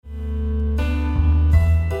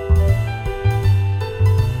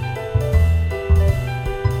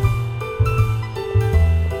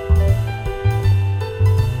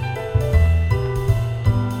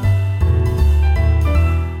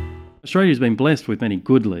Australia's been blessed with many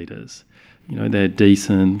good leaders. They're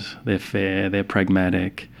decent, they're fair, they're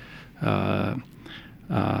pragmatic. But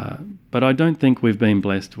I don't think we've been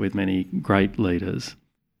blessed with many great leaders.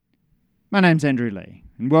 My name's Andrew Lee,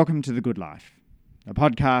 and welcome to The Good Life, a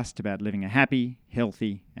podcast about living a happy,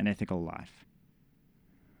 healthy and ethical life.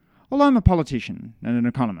 Although I'm a politician and an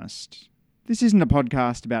economist, this isn't a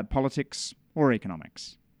podcast about politics or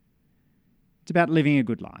economics. It's about living a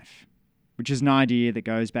good life, which is an idea that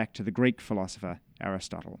goes back to the Greek philosopher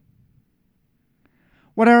Aristotle.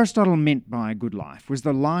 What Aristotle meant by a good life was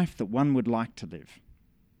the life that one would like to live,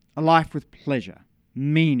 a life with pleasure,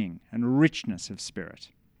 meaning and richness of spirit,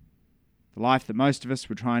 the life that most of us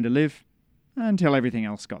were trying to live until everything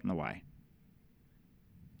else got in the way.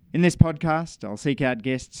 In this podcast, I'll seek out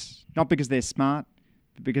guests not because they're smart,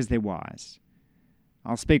 but because they're wise.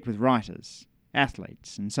 I'll speak with writers,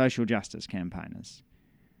 athletes and social justice campaigners,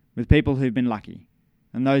 with people who've been lucky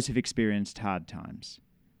and those who've experienced hard times.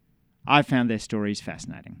 I've found their stories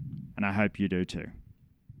fascinating, and I hope you do too.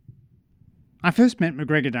 I first met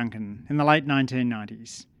Macgregor Duncan in the late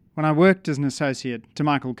 1990s, when I worked as an associate to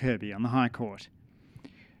Michael Kirby on the High Court.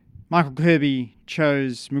 Michael Kirby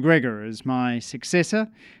chose Macgregor as my successor,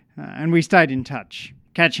 and we stayed in touch,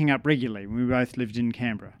 catching up regularly when we both lived in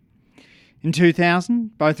Canberra. In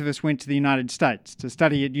 2000, both of us went to the United States to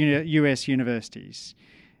study at US universities,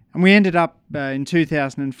 and we ended up in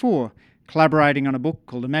 2004 collaborating on a book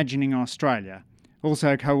called Imagining Australia,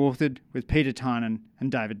 also co-authored with Peter Tynan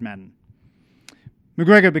and David Madden.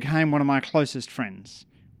 Macgregor became one of my closest friends.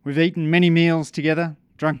 We've eaten many meals together,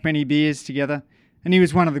 drunk many beers together, and he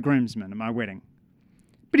was one of the groomsmen at my wedding.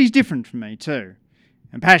 But he's different from me too.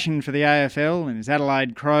 A passion for the AFL and his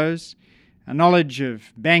Adelaide Crows, a knowledge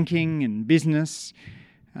of banking and business,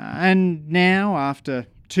 and now, after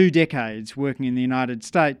 2 decades working in the United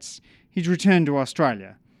States, he's returned to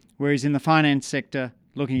Australia, where he's in the finance sector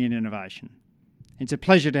looking at innovation. It's a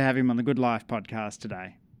pleasure to have him on the Good Life podcast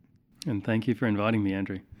today. And thank you for inviting me,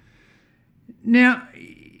 Andrew. Now,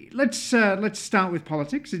 let's start with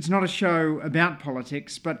politics. It's not a show about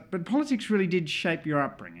politics, but politics really did shape your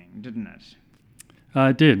upbringing, didn't it?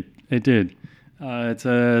 It did. It's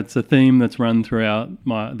a theme that's run throughout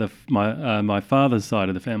my father's side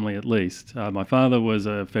of the family, at least. My father was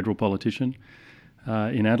a federal politician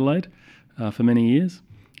in Adelaide for many years,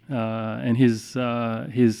 and his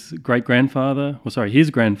grandfather was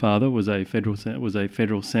a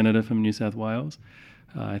federal senator from New South Wales.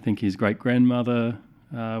 I think his great-grandmother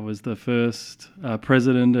was the first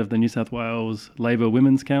president of the New South Wales Labor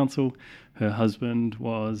Women's Council. Her husband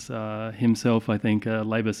was himself, I think,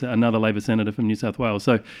 another Labor senator from New South Wales.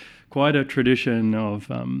 So, quite a tradition of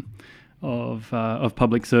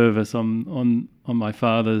public service on my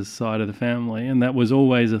father's side of the family, and that was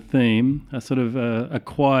always a theme, a sort of a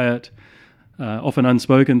quiet, often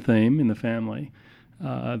unspoken theme in the family.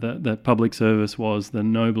 That public service was the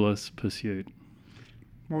noblest pursuit.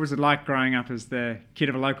 What was it like growing up as the kid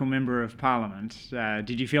of a local member of Parliament?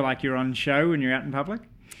 Did you feel like you were on show when you're out in public?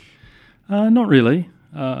 Not really.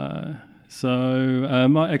 My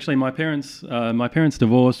parents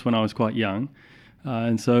divorced when I was quite young,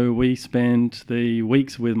 and so we spent the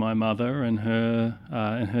weeks with my mother and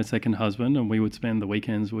her second husband, and we would spend the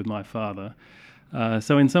weekends with my father.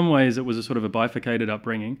 So in some ways, it was a sort of a bifurcated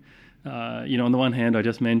upbringing. On the one hand, I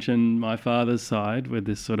just mentioned my father's side with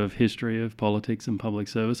this sort of history of politics and public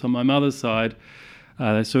service. On my mother's side,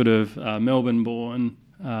 they're sort of Melbourne-born.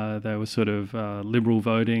 They were sort of liberal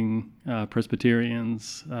voting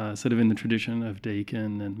Presbyterians, sort of in the tradition of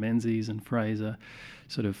Deakin and Menzies and Fraser,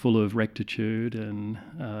 sort of full of rectitude and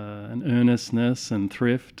earnestness and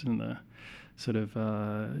thrift and the sort of,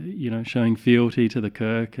 showing fealty to the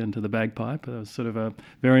Kirk and to the bagpipe. It was sort of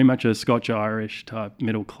very much a Scotch-Irish type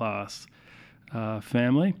middle-class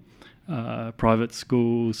family, private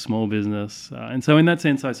schools, small business. And so in that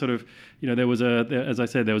sense, I sort of, there was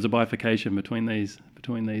a bifurcation between these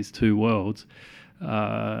two worlds.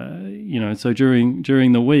 So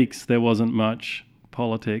during the weeks, there wasn't much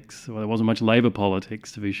politics, or there wasn't much Labor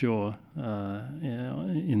politics, to be sure,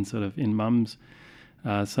 in Mum's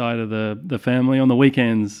side of the family. On the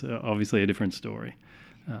weekends, obviously a different story.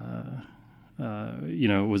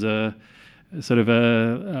 It was a sort of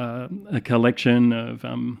a collection of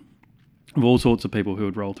all sorts of people who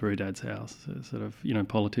would roll through Dad's house, sort of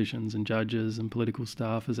politicians and judges and political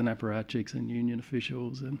staffers and apparatchiks and union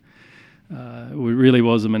officials, and it really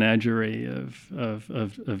was a menagerie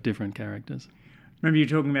of different characters. Remember you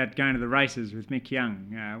talking about going to the races with Mick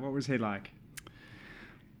Young. What was he like?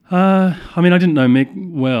 I mean, I didn't know Mick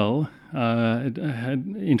well. I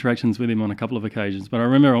had interactions with him on a couple of occasions, but I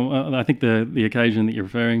remember, I think the occasion that you're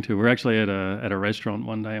referring to, we're actually at a restaurant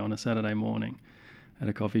one day on a Saturday morning at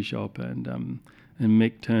a coffee shop, and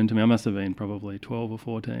Mick turned to me. I must have been probably 12 or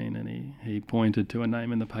 14, and he pointed to a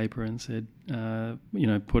name in the paper and said,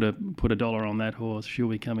 put $1 on that horse. She'll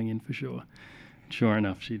be coming in for sure. Sure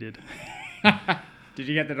enough, she did. Did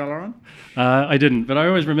you get the $1 on? I didn't, but I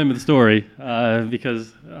always remember the story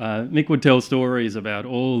because Mick would tell stories about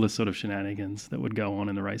all the sort of shenanigans that would go on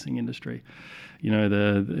in the racing industry.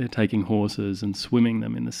 The taking horses and swimming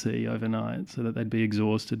them in the sea overnight so that they'd be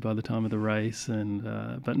exhausted by the time of the race, and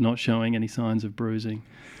but not showing any signs of bruising.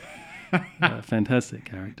 Fantastic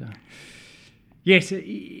character. Yes,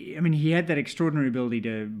 I mean, he had that extraordinary ability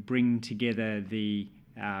to bring together the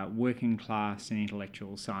working class and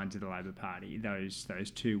intellectual sides of the Labor Party, those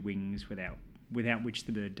two wings without which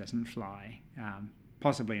the bird doesn't fly,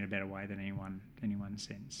 possibly in a better way than anyone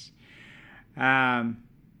since.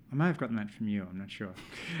 I may have gotten that from you, I'm not sure.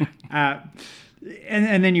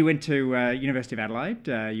 And then you went to University of Adelaide.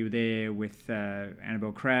 You were there with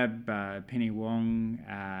Annabel Crabb, Penny Wong,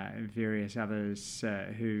 various others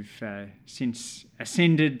who've since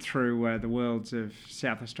ascended through the worlds of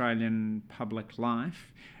South Australian public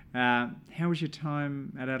life. How was your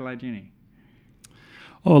time at Adelaide Uni?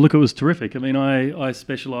 Oh, look, it was terrific. I mean, I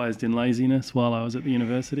specialised in laziness while I was at the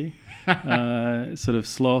university. Sort of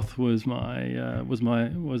sloth was my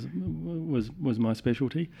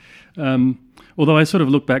specialty. Although I sort of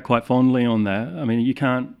look back quite fondly on that. I mean, you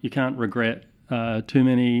can't regret too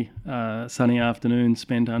many sunny afternoons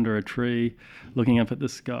spent under a tree, looking up at the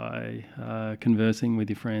sky, conversing with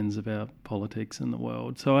your friends about politics and the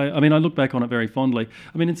world. So I look back on it very fondly.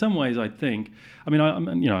 I mean, in some ways, I think. I mean,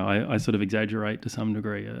 I sort of exaggerate to some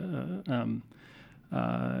degree.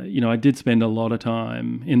 I did spend a lot of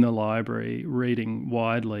time in the library reading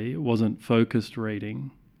widely. It wasn't focused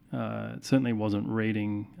reading. It certainly wasn't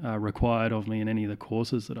reading required of me in any of the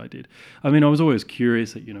courses that I did. I mean, I was always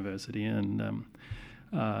curious at university, and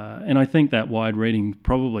I think that wide reading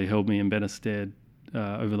probably held me in better stead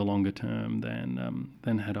over the longer term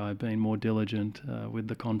than had I been more diligent with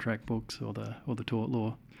the contract books or the tort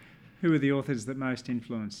law. Who were the authors that most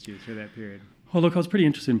influenced you through that period? Well, look, I was pretty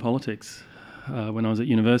interested in politics when I was at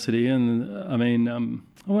university, and I mean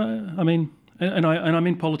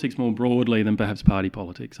politics more broadly than perhaps party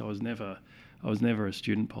politics. I was never a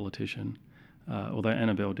student politician, although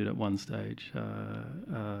Annabel did at one stage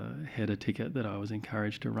had a ticket that I was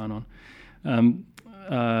encouraged to run on.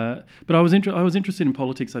 But I was interested in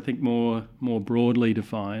politics, I think, more broadly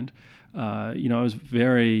defined. I was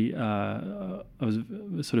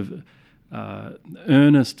sort of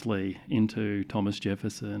earnestly into Thomas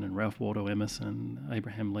Jefferson and Ralph Waldo Emerson,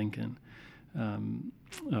 Abraham Lincoln.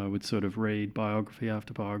 I would sort of read biography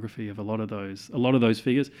after biography of a lot of those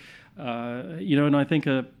figures, and I think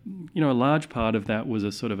a large part of that was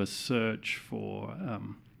a sort of a search for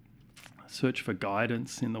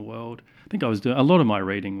guidance in the world. I think I was doing a lot of my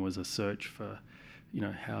reading was a search for,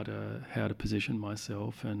 how to position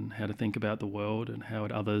myself and how to think about the world, and how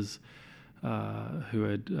had others who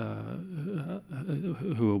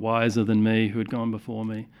were wiser than me, who had gone before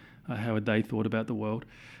me, how had they thought about the world.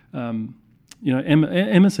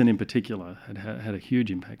 Emerson in particular had a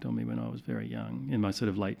huge impact on me when I was very young, in my sort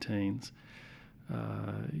of late teens.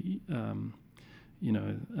 There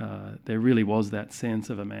really was that sense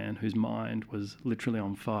of a man whose mind was literally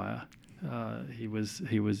on fire. He was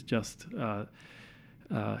just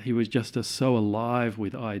so alive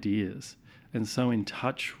with ideas, and so in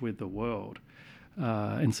touch with the world,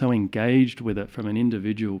 and so engaged with it from an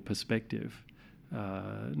individual perspective.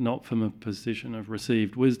 Not from a position of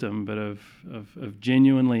received wisdom, but of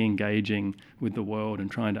genuinely engaging with the world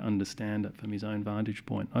and trying to understand it from his own vantage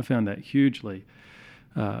point. I found that hugely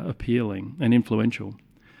appealing and influential,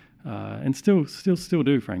 and still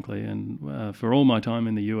do, frankly. And for all my time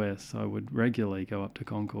in the US, I would regularly go up to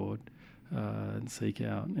Concord and seek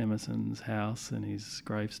out Emerson's house and his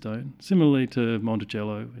gravestone, similarly to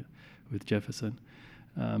Monticello with Jefferson.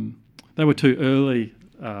 They were two early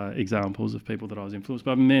examples of people that I was influenced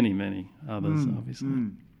by. Many others,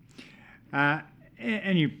 obviously.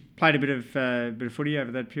 And you played a bit of footy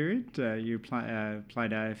over that period. You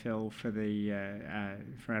played AFL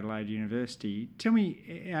for Adelaide University. Tell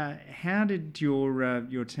me, how did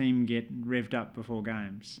your team get revved up before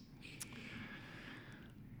games?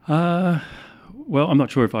 Well, I'm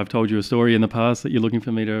not sure if I've told you a story in the past that you're looking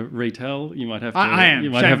for me to retell. You might have to. I am. You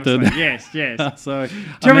might have to. Yes. So,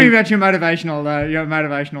 Tell me about your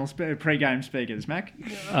motivational pre-game speakers, Mac.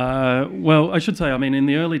 Well, I should say, I mean, in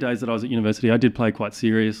the early days that I was at university, I did play quite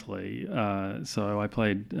seriously. So I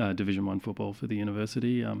played Division 1 football for the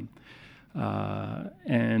university.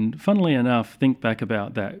 And funnily enough, think back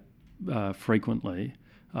about that frequently.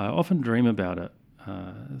 I often dream about it,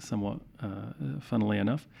 somewhat funnily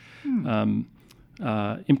enough. In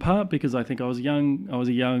part because I think I was a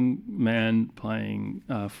young man playing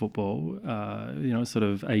football, sort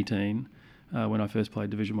of 18 when I first played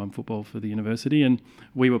Division 1 football for the university, and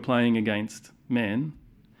we were playing against men,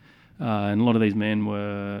 and a lot of these men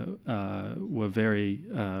were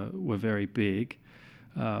very big,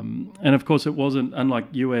 and of course it wasn't, unlike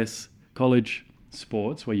US college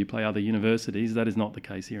sports where you play other universities, that is not the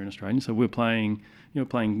case here in Australia. So we're playing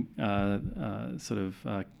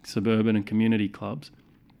suburban and community clubs,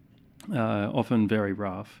 often very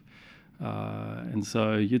rough, and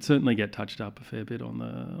so you'd certainly get touched up a fair bit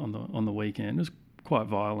on the weekend. It was quite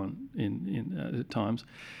violent in at times,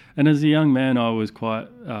 and as a young man, I was quite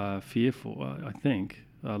fearful. I think.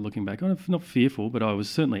 Looking back, not fearful, but I was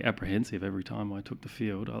certainly apprehensive every time I took the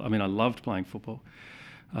field. I mean, I loved playing football,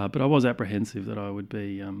 but I was apprehensive that I would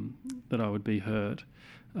be hurt.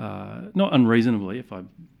 Not unreasonably, if I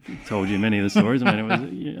told you many of the stories. I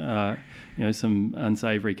mean, it was some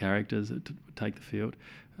unsavoury characters that would take the field.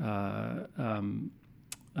 But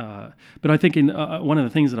I think one of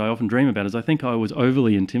the things that I often dream about is I think I was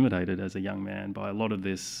overly intimidated as a young man by a lot of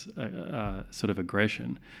this sort of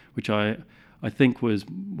aggression, which I think was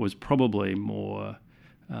probably more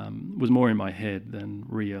in my head than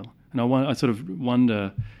real. And I sort of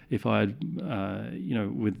wonder if I had,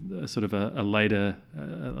 with a sort of a later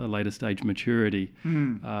stage maturity,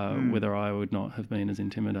 whether I would not have been as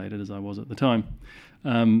intimidated as I was at the time.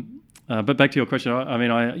 But back to your question, I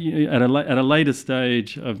mean, at a later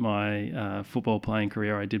stage of my football playing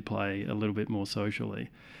career, I did play a little bit more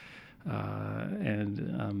socially. And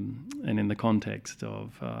in the context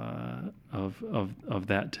of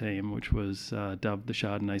that team, which was dubbed the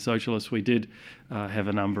Chardonnay Socialists, we did have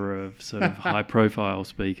a number of sort of high-profile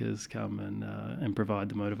speakers come and provide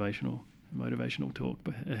the motivational talk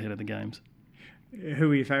ahead of the games. Who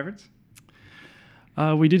were your favourites?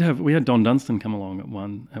 We had Don Dunstan come along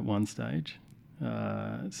at one stage.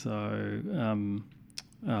 My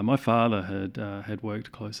father had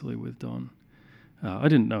worked closely with Don. I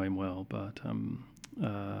didn't know him well, but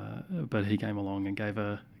he came along and gave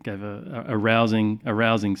a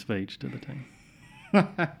rousing speech to the team.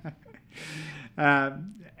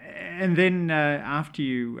 And then after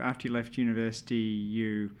you left university,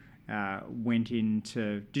 you went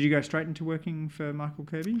into. Did you go straight into working for Michael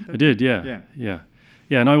Kirby? I did, yeah.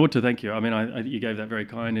 And I ought to thank you. I mean, you gave that very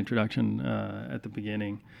kind introduction at the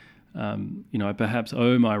beginning. I perhaps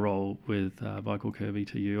owe my role with Michael Kirby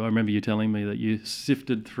to you. I remember you telling me that you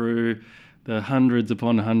sifted through the hundreds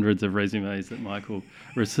upon hundreds of resumes that Michael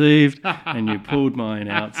received, and you pulled mine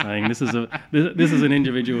out, saying, "This is an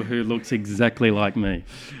individual who looks exactly like me."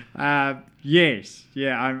 Yes,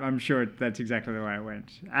 yeah, I'm sure that's exactly the way it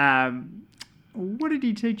went. What did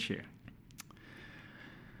he teach you?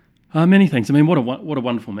 Many things. I mean, what a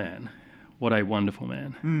wonderful man. What a wonderful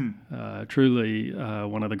man! Truly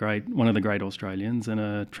one of the great Australians, and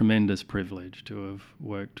a tremendous privilege to have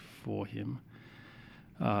worked for him.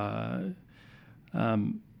 I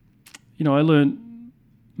learned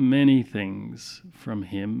many things from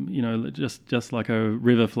him. Just like a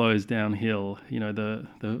river flows downhill.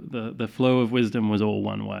 The flow of wisdom was all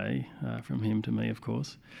one way from him to me, of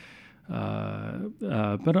course.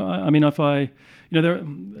 But I mean,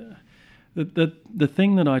 The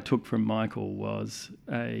thing that I took from Michael was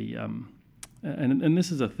and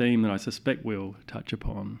this is a theme that I suspect we'll touch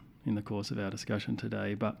upon in the course of our discussion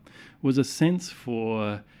today, but was a sense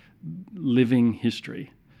for living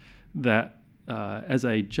history, that as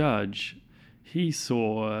a judge, he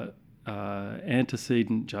saw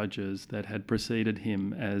antecedent judges that had preceded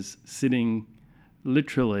him as sitting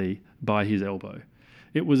literally by his elbow.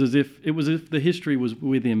 It was as if the history was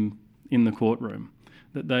with him in the courtroom.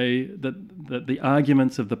 That the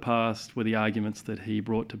arguments of the past were the arguments that he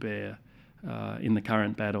brought to bear in the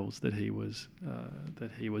current battles that he was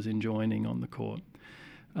enjoining on the court.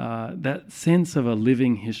 That sense of a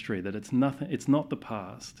living history, that it's not the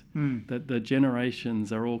past, that the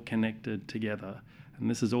generations are all connected together, and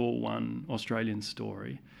this is all one Australian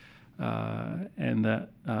story, and that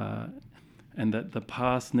the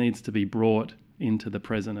past needs to be brought into the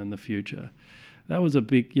present and the future. that was a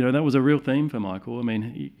big, that was a real theme for Michael. I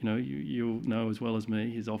mean, you'll know as well as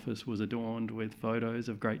me, his office was adorned with photos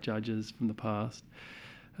of great judges from the past,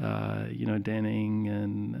 Denning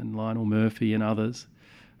and Lionel Murphy and others.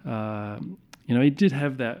 He did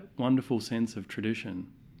have that wonderful sense of tradition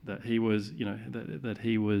that he was, that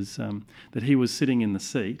he was sitting in the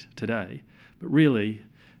seat today, but really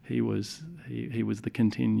he was the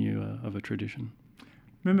continuer of a tradition. I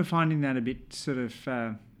remember finding that a bit sort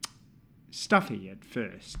of stuffy at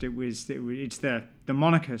first. It's the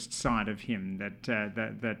monarchist side of him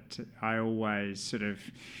that I always sort of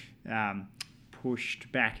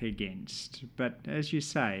pushed back against. But as you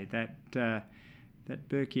say, that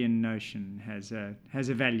Burkean notion has a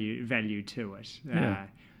value to it. Yeah.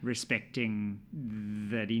 Respecting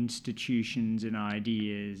that institutions and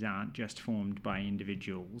ideas aren't just formed by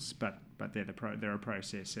individuals, but they're a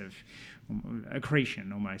process of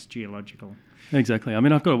accretion, almost geological. Exactly. I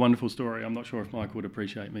mean, I've got a wonderful story. I'm not sure if Mike would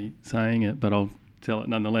appreciate me saying it, but I'll tell it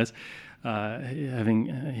nonetheless. Michael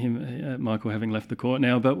having left the court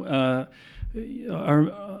now, but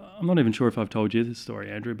I'm not even sure if I've told you this story,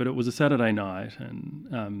 Andrew. But it was a Saturday night,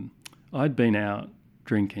 and I'd been out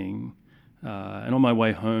drinking. And on my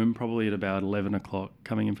way home, probably at about 11 o'clock,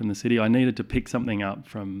 coming in from the city, I needed to pick something up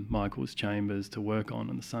from Michael's chambers to work on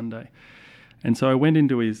the Sunday. And so I went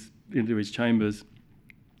into his chambers,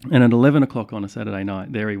 and at 11 o'clock on a Saturday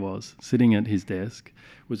night, there he was, sitting at his desk.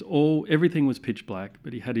 Everything was pitch black,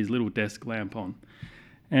 but he had his little desk lamp on.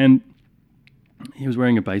 And he was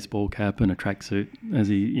wearing a baseball cap and a tracksuit, as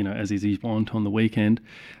is his wont on the weekend.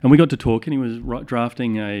 And we got to talk, and he was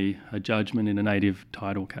drafting a judgment in a native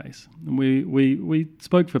title case. And we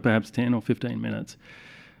spoke for perhaps 10 or 15 minutes.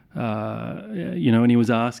 And he was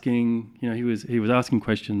asking, he was asking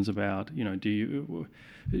questions about, what do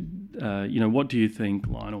you think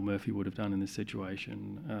Lionel Murphy would have done in this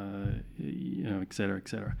situation, et cetera, et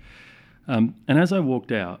cetera. And as I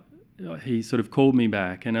walked out, he sort of called me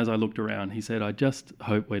back, and as I looked around, he said, "I just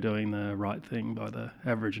hope we're doing the right thing by the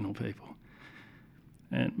Aboriginal people."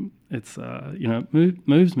 And it's,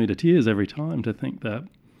 moves me to tears every time to think that,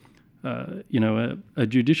 a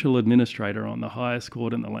judicial administrator on the highest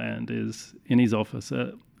court in the land is in his office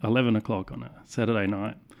at 11 o'clock on a Saturday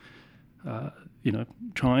night,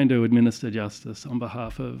 trying to administer justice on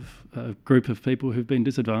behalf of a group of people who've been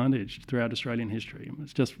disadvantaged throughout Australian history.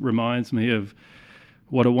 It just reminds me of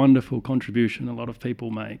what a wonderful contribution a lot of people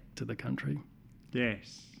make to the country.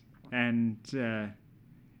 Yes, and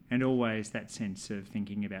always that sense of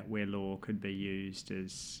thinking about where law could be used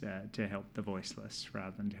as to help the voiceless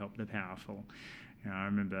rather than to help the powerful. I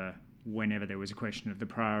remember whenever there was a question of the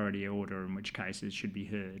priority order in which cases should be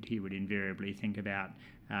heard, he would invariably think about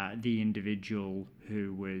the individual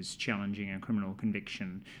who was challenging a criminal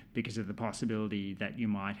conviction because of the possibility that you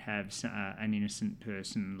might have an innocent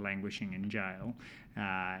person languishing in jail,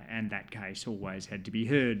 and that case always had to be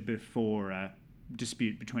heard before a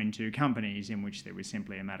dispute between two companies in which there was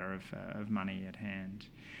simply a matter of money at hand.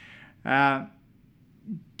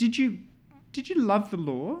 Did you love the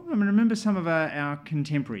law? I mean, I remember some of our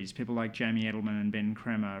contemporaries, people like Jamie Edelman and Ben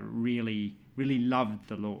Cremer, really loved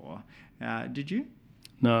the law. Did you?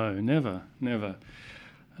 No, never.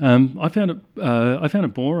 I found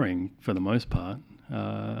it boring for the most part.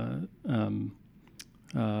 And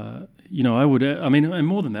more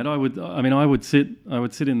than that, I would sit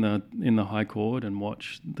in the High Court and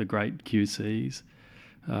watch the great QCs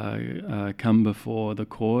come before the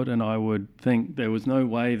court, and I would think there was no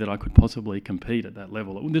way that I could possibly compete at that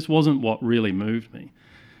level. This wasn't what really moved me.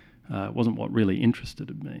 It wasn't what really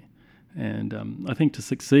interested me. And I think to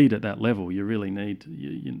succeed at that level, you really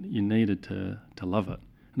you needed to love it.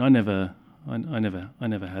 And I never had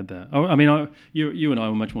that. You and I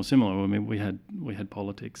were much more similar. I mean, we had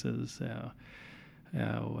politics as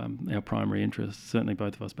our primary interest. Certainly,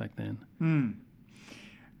 both of us back then.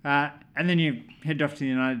 And then you headed off to the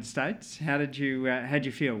United States. How'd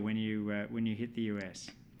you feel when you hit the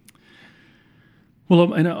US?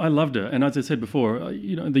 Well, I loved it. And as I said before,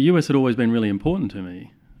 the US had always been really important to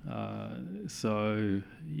me. So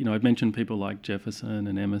I'd mentioned people like Jefferson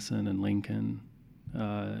and Emerson and Lincoln.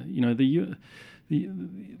 The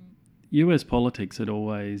US politics had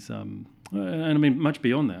always, and I mean much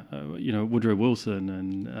beyond that. Woodrow Wilson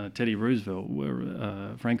and Teddy Roosevelt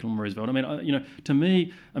were Franklin Roosevelt. I mean, to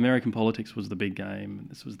me, American politics was the big game.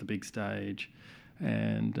 This was the big stage,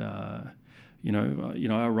 and I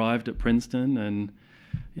arrived at Princeton, and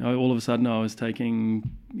all of a sudden I was taking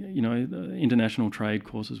international trade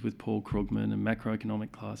courses with Paul Krugman and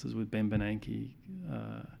macroeconomic classes with Ben Bernanke.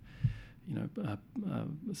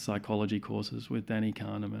 Psychology courses with Danny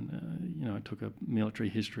Kahneman. I took a military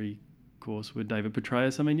history course, with David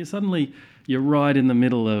Petraeus. I mean, you're right in the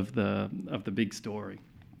middle of the big story.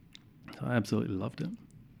 So I absolutely loved it.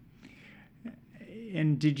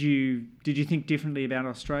 And did you think differently about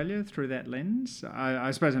Australia through that lens?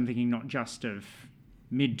 I suppose I'm thinking not just of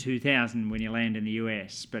mid-2000 when you land in the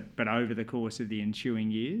US, but over the course of the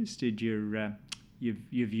ensuing years, did your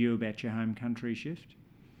view about your home country shift?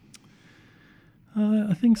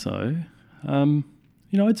 I think so.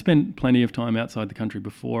 I'd spent plenty of time outside the country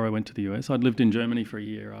before I went to the US. I'd lived in Germany for a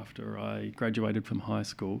year after I graduated from high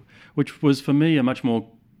school, which was for me a much more,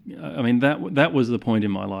 that was the point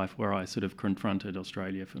in my life where I sort of confronted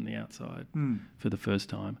Australia from the outside for the first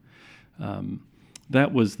time.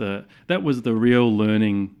 That was the real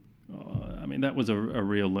learning. That was a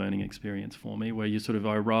real learning experience for me, where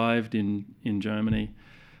I arrived in Germany,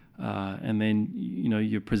 and then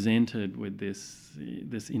you're presented with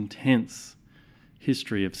this intense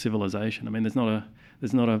history of civilization. I mean, there's not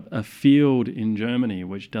a field in Germany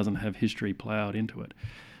which doesn't have history ploughed into it,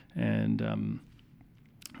 and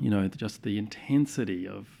just the intensity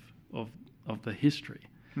of the history.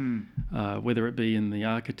 Whether it be in the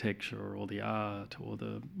architecture or the art or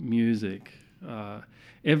the music,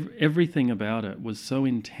 everything about it was so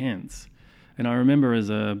intense. And I remember as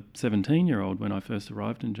a 17-year-old when I first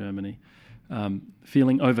arrived in Germany,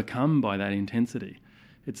 feeling overcome by that intensity.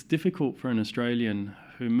 It's difficult for an Australian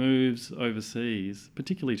who moves overseas,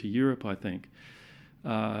 particularly to Europe, I think,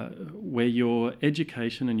 where your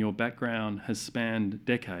education and your background has spanned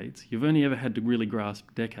decades. You've only ever had to really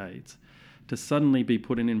grasp decades, to suddenly be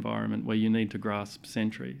put in an environment where you need to grasp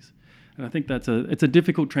centuries. And I think it's a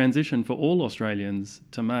difficult transition for all Australians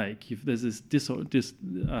to make. There's this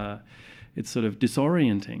it's sort of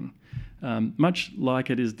disorienting, much like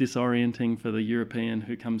it is disorienting for the European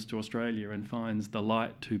who comes to Australia and finds the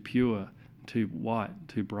light too pure, too white,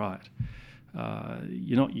 too bright.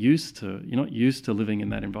 You're not used to living in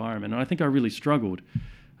that environment. And I think I really struggled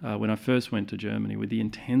when I first went to Germany with the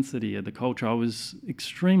intensity of the culture. I was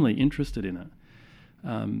extremely interested in it.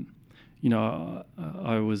 I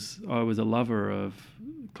was a lover of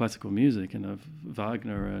classical music and of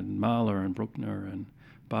Wagner and Mahler and Bruckner and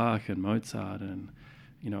Bach and Mozart, and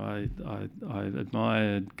I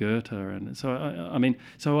admired Goethe, and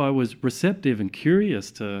so I was receptive and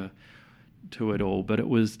curious to it all, but it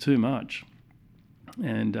was too much.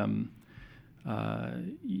 And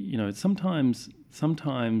sometimes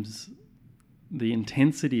the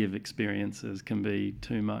intensity of experiences can be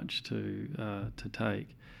too much to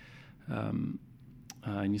take,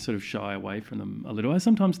 and you sort of shy away from them a little. I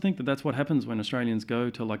sometimes think that that's what happens when Australians go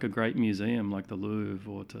to like a great museum like the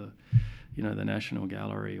Louvre or to the National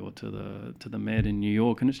Gallery or to the Met in New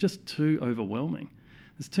York, and it's just too overwhelming.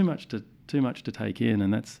 There's too much to take in,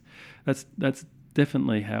 and that's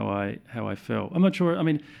definitely how I felt. I'm not sure. I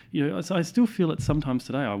mean, I still feel it sometimes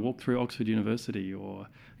today. I walk through Oxford University, or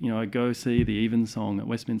I go see the Evensong at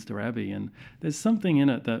Westminster Abbey, and there's something in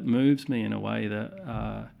it that moves me in a way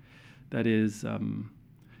that is, that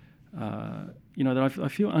I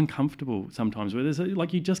feel uncomfortable sometimes with. There's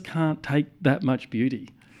like you just can't take that much beauty.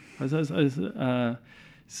 So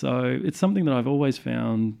it's something that I've always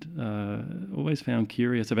found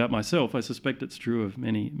curious about myself. I suspect it's true of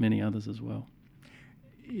many others as well.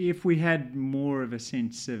 If we had more of a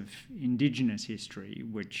sense of Indigenous history,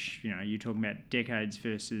 which, you're talking about decades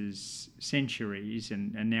versus centuries,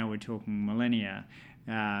 and now we're talking millennia,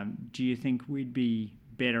 do you think we'd be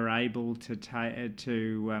better able to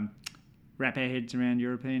wrap our heads around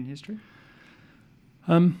European history?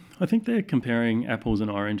 I think they're comparing apples and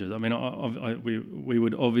oranges. I mean, we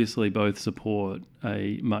would obviously both support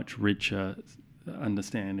a much richer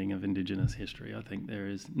understanding of Indigenous history. I think there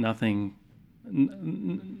is nothing.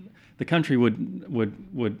 The country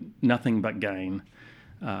would nothing but gain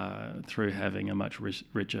through having a much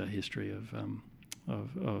richer history of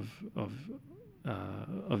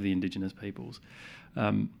the Indigenous peoples.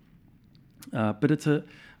 But it's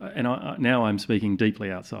now I'm speaking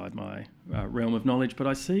deeply outside my realm of knowledge. But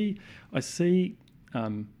I see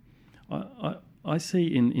in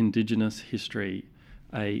Indigenous history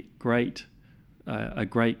a great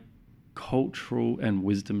cultural and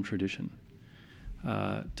wisdom tradition.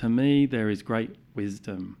 To me, there is great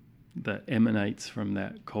wisdom that emanates from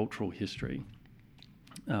that cultural history,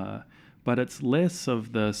 but it's less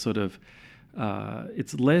of the sort of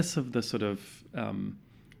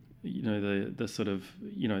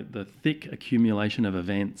the thick accumulation of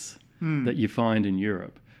events that you find in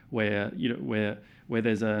Europe, where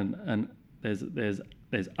there's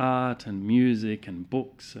there's art and music and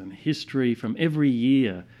books and history from every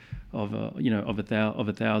year of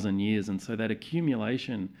a thousand years, and so that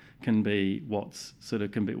accumulation can be what is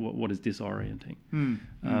disorienting.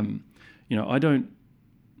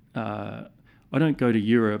 I don't go to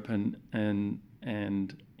Europe and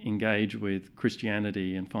engage with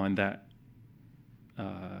Christianity and find that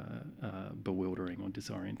bewildering or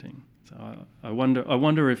disorienting. So I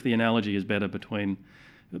wonder if the analogy is better between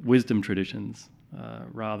wisdom traditions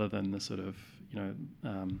rather than the sort of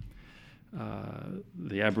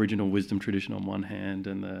the Aboriginal wisdom tradition on one hand,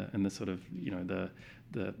 and the sort of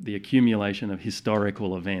the accumulation of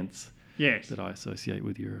historical events that I associate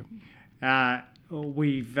with Europe.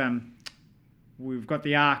 We've got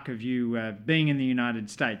the arc of you being in the United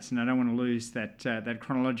States, and I don't want to lose that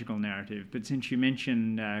chronological narrative. But since you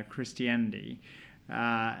mentioned Christianity,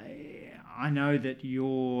 I know that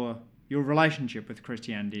your relationship with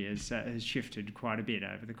Christianity has shifted quite a bit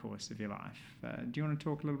over the course of your life. Do you want to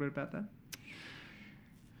talk a little bit about that?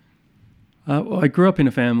 Well, I grew up in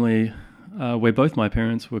a family where both my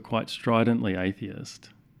parents were quite stridently atheist,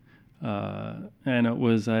 and it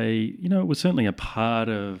was certainly a part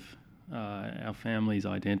of our family's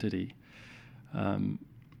identity, and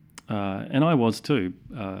I was too.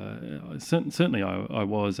 Certainly, I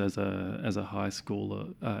was as a high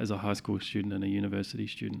school student and a university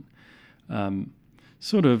student,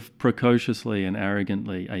 sort of precociously and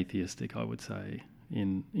arrogantly atheistic, I would say,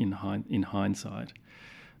 in hindsight.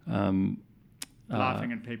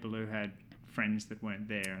 Laughing at people who had friends that weren't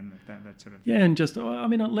there and that sort of thing. Yeah, and just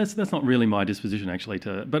that's not really my disposition actually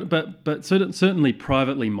but certainly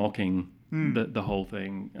privately mocking the whole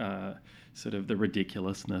thing, sort of the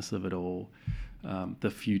ridiculousness of it all,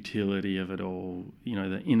 the futility of it all,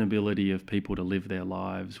 the inability of people to live their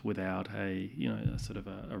lives without a sort of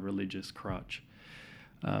a religious crutch.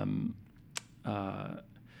 But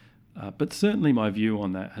certainly my view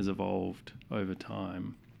on that has evolved over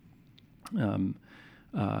time. I'm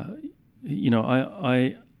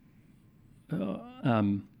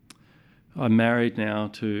married now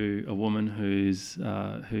to a woman who's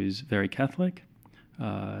very Catholic.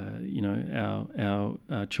 Our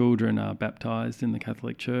children are baptised in the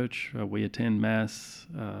Catholic Church. We attend Mass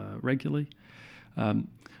regularly. I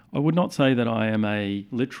would not say that I am a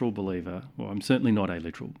literal believer. Well, I'm certainly not a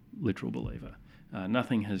literal believer.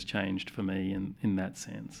 Nothing has changed for me in that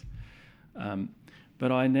sense. But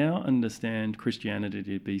I now understand Christianity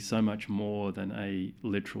to be so much more than a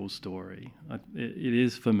literal story. It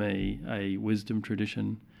is for me a wisdom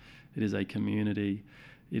tradition. It is a community.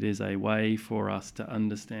 It is a way for us to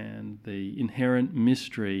understand the inherent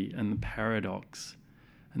mystery and the paradox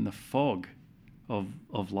and the fog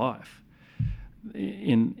of life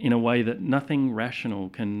in a way that nothing rational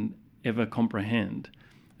can ever comprehend.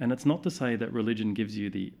 And it's not to say that religion gives you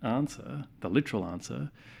the answer, the literal answer.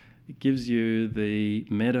 It gives you the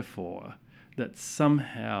metaphor that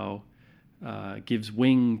somehow gives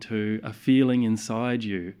wing to a feeling inside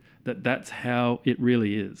you that's how it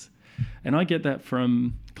really is. And I get that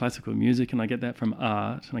from classical music, and I get that from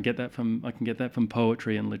art, and I can get that from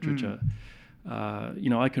poetry and literature.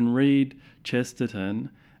 I can read Chesterton,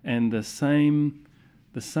 and the same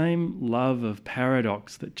love of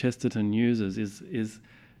paradox that Chesterton uses is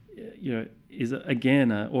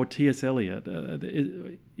again, or T.S. Eliot,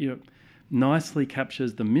 nicely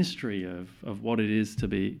captures the mystery of what it is to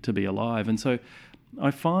be alive. And so I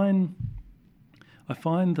find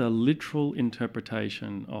the literal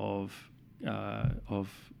interpretation of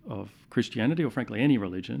Christianity, or frankly any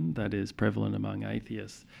religion that is prevalent among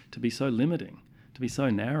atheists, to be so limiting, to be so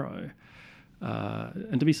narrow,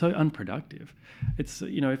 and to be so unproductive. It's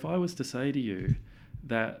if I was to say to you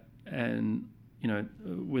that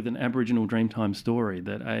with an Aboriginal Dreamtime story,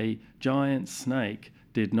 that a giant snake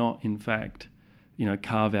did not, in fact,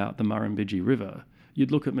 carve out the Murrumbidgee River,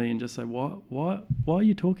 you'd look at me and just say, "Why are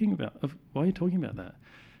you talking about? Why are you talking about that?"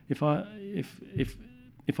 If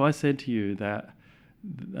I said to you that,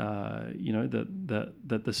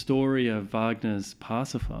 that the story of Wagner's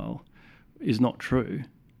Parsifal is not true,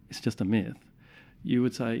 it's just a myth, you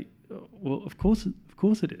would say, "Well, of course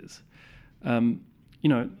it is."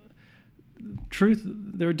 Truth.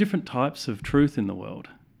 There are different types of truth in the world,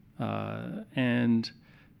 and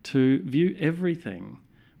to view everything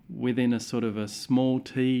within a sort of a small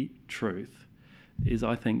t truth is,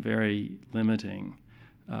 I think, very limiting.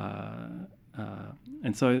 And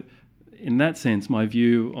so, in that sense, my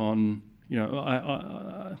view on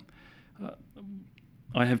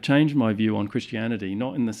I have changed my view on Christianity,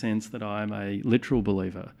 not in the sense that I'm a literal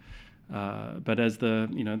believer. But as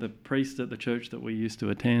the priest at the church that we used to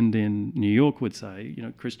attend in New York would say,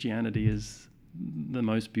 Christianity is the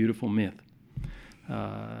most beautiful myth.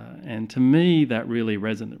 And to me, that really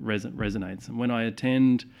resonates. And when I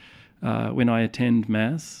attend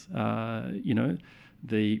Mass,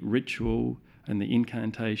 the ritual and the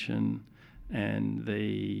incantation and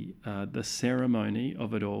the ceremony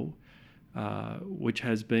of it all, which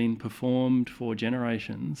has been performed for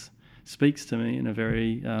generations, speaks to me in a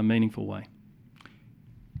very meaningful way.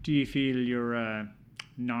 Do you feel you're a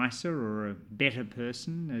nicer or a better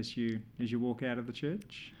person as you walk out of the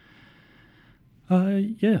church?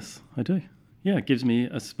 Yes, I do. Yeah, it gives me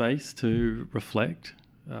a space to reflect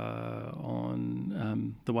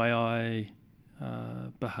on the way I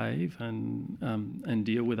behave and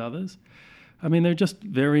deal with others. I mean, there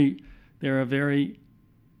are very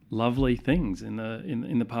lovely things in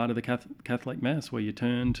the part of the Catholic Mass where you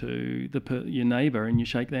turn to your neighbour and you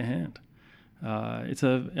shake their hand.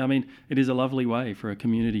 It is a lovely way for a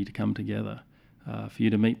community to come together, for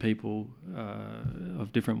you to meet people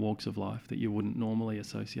of different walks of life that you wouldn't normally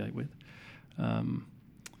associate with. I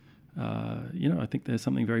think there's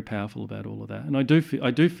something very powerful about all of that, and I do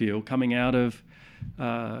feel coming out of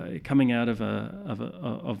the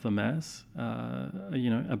Mass,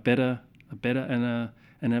 a better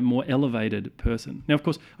and a more elevated person. Now, of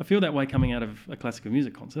course, I feel that way coming out of a classical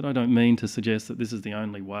music concert. I don't mean to suggest that this is the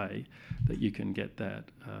only way that you can get that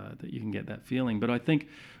feeling. But I think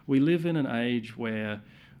we live in an age where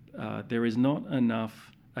there is not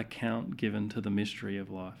enough account given to the mystery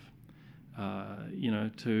of life.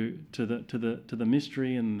 To the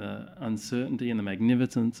mystery and the uncertainty and the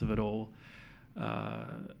magnificence of it all,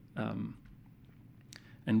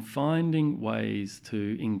 and finding ways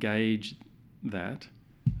to engage that.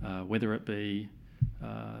 Whether it be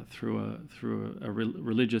through a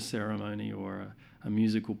religious ceremony or a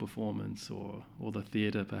musical performance or the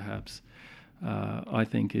theatre, perhaps, I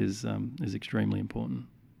think is extremely important.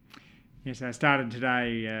 Yes, I started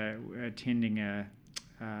today attending a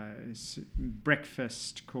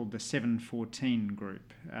breakfast called the 714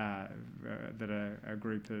 group that a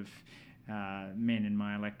group of men in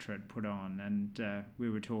my electorate put on, and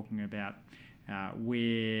we were talking about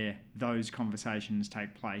where those conversations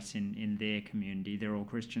take place in their community. They're all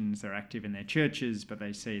Christians, they're active in their churches, but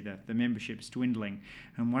they see the membership's dwindling.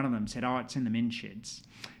 And one of them said, it's in the men's sheds.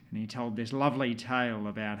 And he told this lovely tale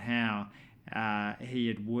about how he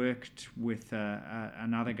had worked with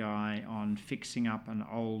another guy on fixing up an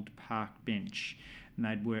old park bench. And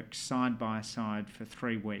they'd worked side by side for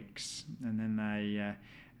 3 weeks. And then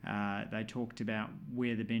they talked about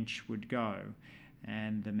where the bench would go.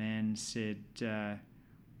 And the man said,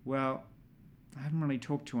 well, I haven't really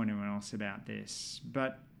talked to anyone else about this,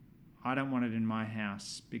 but I don't want it in my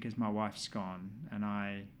house because my wife's gone and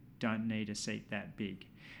I don't need a seat that big.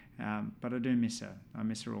 But I do miss her. I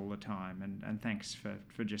miss her all the time, and thanks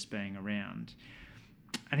for just being around.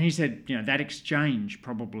 And he said, that exchange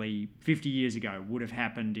probably 50 years ago would have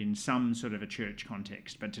happened in some sort of a church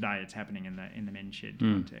context, but today it's happening in the men's shed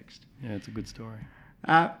context. Yeah, it's a good story.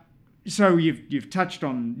 So you've touched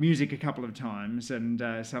on music a couple of times, and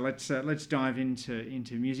so let's dive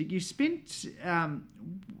into music. You spent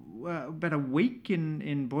about a week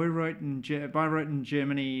in Bayreuth in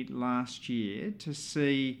Germany last year to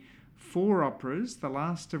see 4 operas, the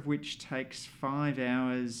last of which takes 5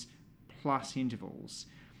 hours plus intervals,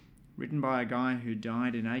 written by a guy who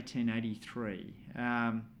died in 1883.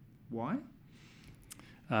 Why?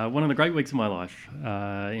 One of the great weeks of my life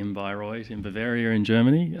in Bayreuth, in Bavaria, in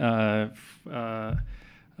Germany, to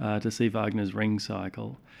see Wagner's Ring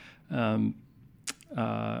Cycle. It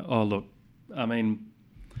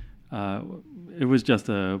was just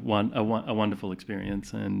a wonderful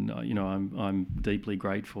experience, and I'm deeply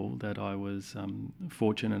grateful that I was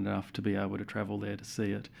fortunate enough to be able to travel there to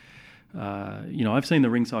see it. I've seen the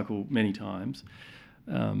Ring Cycle many times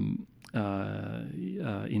in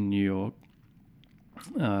New York.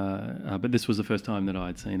 But this was the first time that I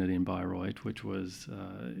had seen it in Bayreuth, which was,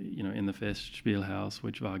 in the Festspielhaus,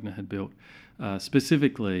 which Wagner had built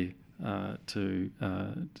specifically to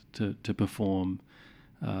perform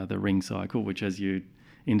the Ring Cycle, which, as you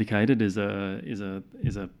indicated, is a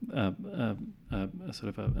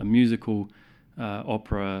sort of a musical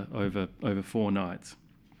opera over 4 nights.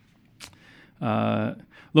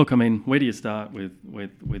 Look, I mean, where do you start with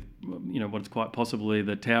what's quite possibly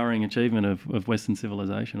the towering achievement of Western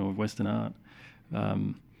civilization or of Western art?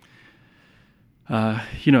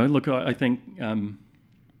 Look, I think on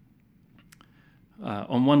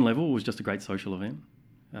one level it was just a great social event.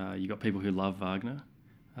 You got people who love Wagner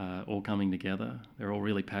all coming together. They're all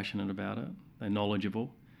really passionate about it. They're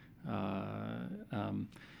knowledgeable. But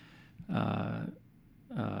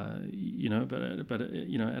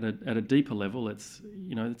at a deeper level, it's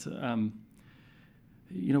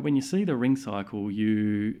when you see the ring cycle,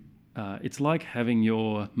 it's like having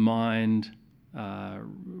your mind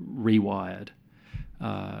rewired.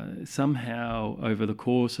 Somehow, over the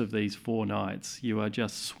course of these 4 nights, you are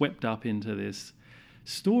just swept up into this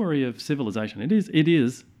story of civilization. It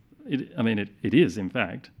is, in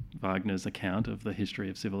fact, Wagner's account of the history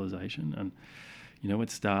of civilization. And, it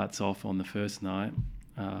starts off on the first night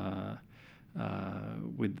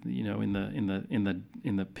with,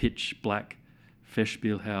 in the pitch black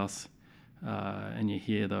Festspielhaus, and you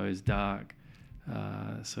hear those dark,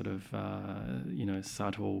 subtle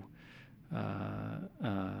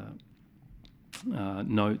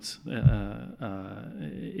notes,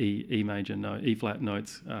 E major note, E flat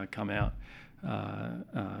notes come out,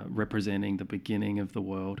 representing the beginning of the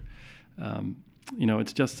world.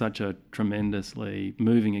 It's just such a tremendously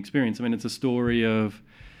moving experience. I mean, it's a story of,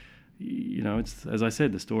 it's, as I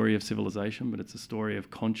said, the story of civilization, but it's a story of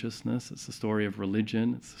consciousness. It's a story of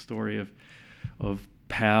religion. It's a story of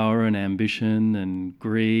power and ambition and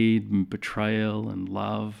greed and betrayal and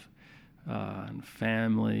love. And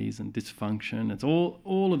families and dysfunction. It's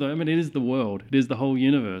all of them. I mean, it is the world. It is the whole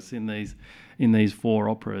universe in these 4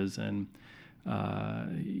 operas. And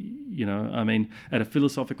at a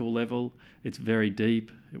philosophical level, it's very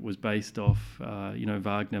deep. It was based off.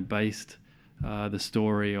 Wagner based the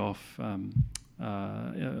story off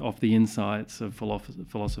the insights of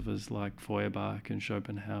philosophers like Feuerbach and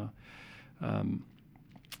Schopenhauer.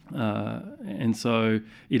 And so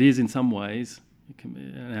it is in some ways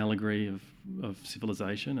an allegory of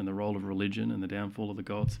civilization and the role of religion and the downfall of the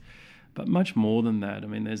gods. But much more than that. I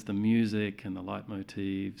mean, there's the music and the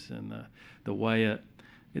leitmotifs and the way it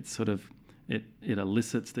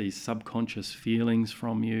elicits these subconscious feelings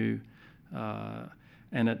from you,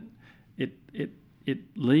 and it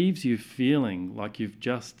leaves you feeling like you've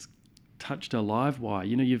just touched a live wire.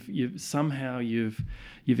 You've somehow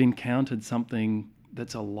encountered something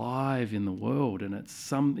that's alive in the world, and it's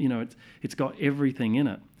got everything in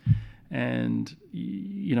it. And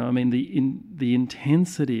the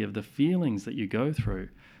intensity of the feelings that you go through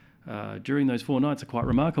during those 4 nights are quite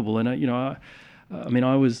remarkable. And I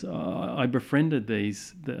befriended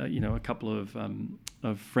a couple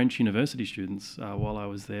of French university students while I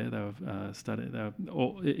was there. They were studying.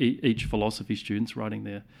 Each philosophy students writing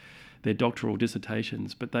their doctoral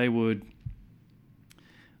dissertations, but they would.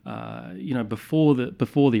 Before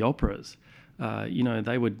the operas,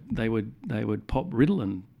 they would pop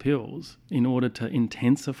Ritalin pills in order to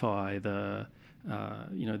intensify the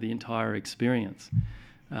entire experience.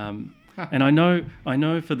 And I know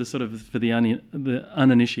for the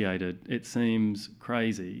uninitiated, it seems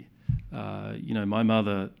crazy. My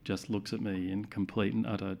mother just looks at me in complete and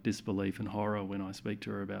utter disbelief and horror when I speak to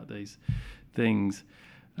her about these things.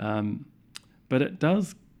 But it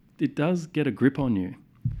does get a grip on you.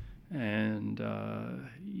 And,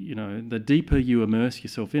 the deeper you immerse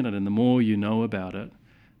yourself in it and the more you know about it,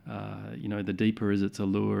 the deeper is its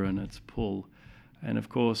allure and its pull. And of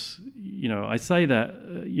course, I say that,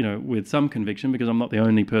 with some conviction because I'm not the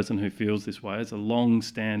only person who feels this way. It's a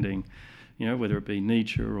long-standing, whether it be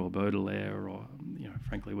Nietzsche or Baudelaire or,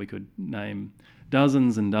 frankly, we could name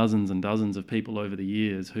dozens and dozens and dozens of people over the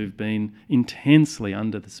years who've been intensely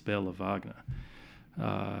under the spell of Wagner.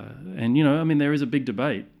 There is a big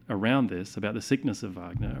debate around this about the sickness of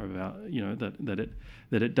Wagner, about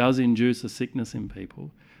that it does induce a sickness in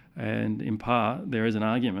people, and in part there is an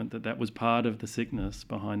argument that was part of the sickness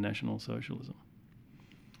behind National Socialism.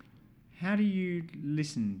 How do you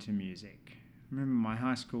listen to music? I remember my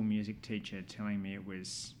high school music teacher telling me it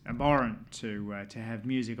was abhorrent to have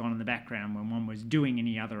music on in the background when one was doing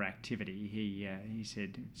any other activity. He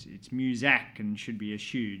said it's muzak and should be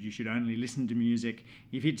eschewed. You should only listen to music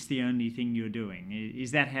if it's the only thing you're doing.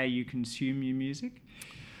 Is that how you consume your music?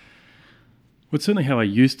 Well, it's certainly how I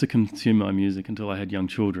used to consume my music until I had young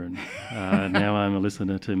children. Now I'm a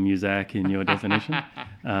listener to muzak in your definition.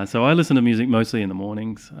 So I listen to music mostly in the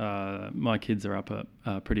mornings. My kids are up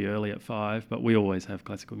at pretty early at 5, but we always have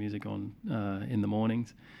classical music on in the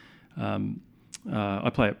mornings. I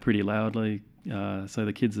play it pretty loudly, so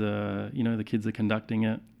the kids are conducting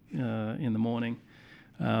it in the morning.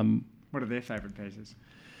 What are their favourite pieces?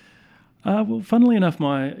 Well, funnily enough,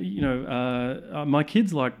 my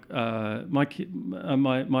kids like my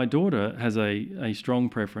daughter has a strong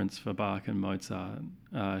preference for Bach and Mozart.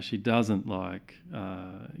 She doesn't like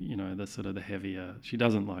the sort of the heavier. She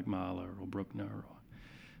doesn't like Mahler or Bruckner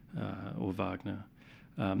or Wagner.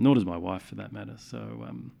 Nor does my wife, for that matter. So,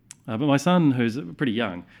 but my son, who's pretty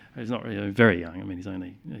young, he's not really very young. I mean, he's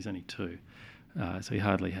only 2. So he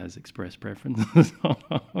hardly has express preferences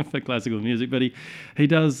for classical music, but he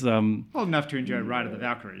does. Old enough to enjoy Ride of the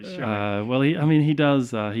Valkyries, surely. Well, he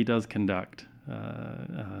does conduct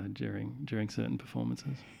during certain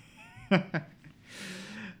performances.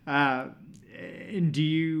 And do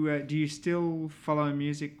you still follow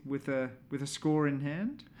music with a score in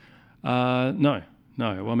hand? No.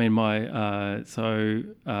 Well, I mean, my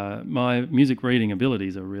music reading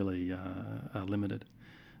abilities are really limited.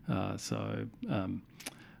 So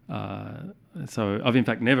I've in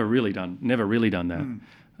fact never really done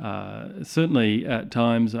that. Certainly at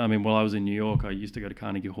times, I mean, while I was in New York, I used to go to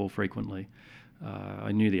Carnegie Hall frequently.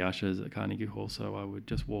 I knew the ushers at Carnegie Hall, so I would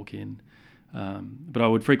just walk in. But I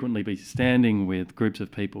would frequently be standing with groups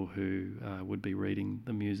of people who would be reading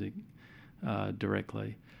the music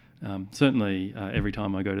directly. Certainly, every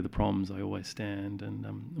time I go to the proms, I always stand, and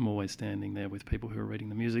I'm always standing there with people who are reading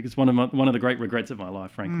the music. It's one of the great regrets of my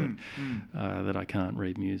life, frankly, that I can't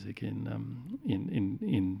read music in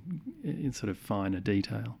sort of finer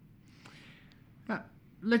detail.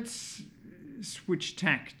 Let's switch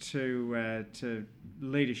tack to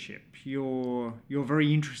leadership. You're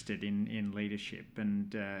very interested in leadership,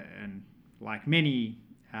 and like many,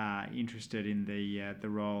 interested in the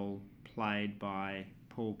role played by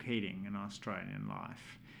Paul Keating in Australian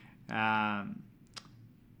life.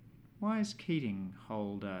 Why does Keating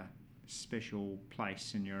hold a special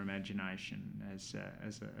place in your imagination as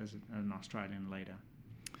an Australian leader?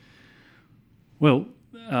 Well,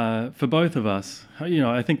 for both of us,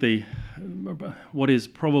 I think what is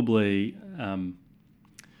probably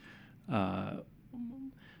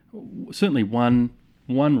certainly one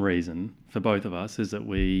reason for both of us is that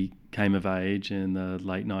we came of age in the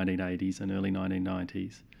late 1980s and early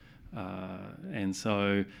 1990s. And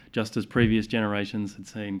so just as previous generations had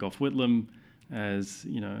seen Gough Whitlam as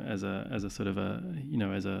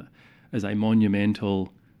a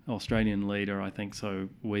monumental Australian leader, I think so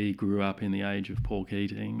we grew up in the age of Paul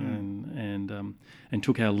Keating and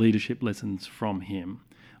took our leadership lessons from him.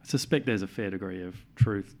 I suspect there's a fair degree of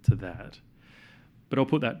truth to that. But I'll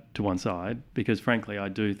put that to one side because, frankly, I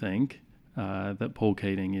do think that Paul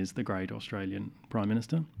Keating is the great Australian Prime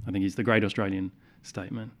Minister. I think he's the great Australian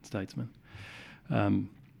statesman.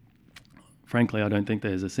 Frankly, I don't think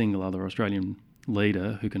there's a single other Australian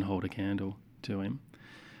leader who can hold a candle to him.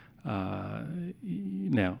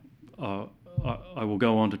 Now, I will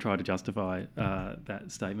go on to try to justify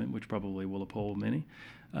that statement, which probably will appall many.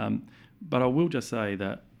 But I will just say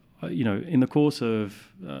that, in the course of,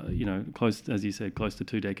 close, as you said, close to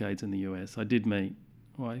 2 decades in the US, I did meet,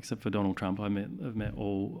 well, except for Donald Trump, I've met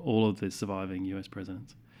all of the surviving US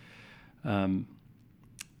presidents. And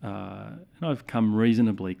I've come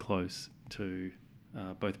reasonably close to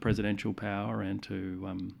both presidential power and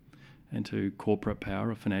to corporate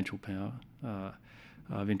power or financial power.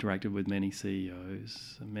 I've interacted with many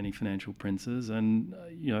CEOs, many financial princes, and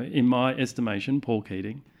in my estimation, Paul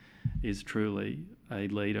Keating is truly a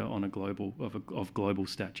leader on of global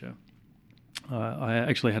stature. I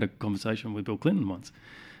actually had a conversation with Bill Clinton once,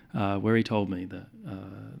 where he told me that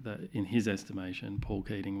in his estimation, Paul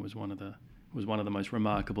Keating was one of the most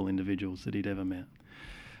remarkable individuals that he'd ever met.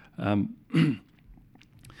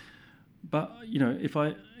 But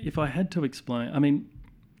if I had to explain, I mean,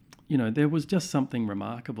 there was just something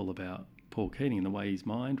remarkable about Paul Keating and the way his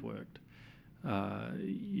mind worked.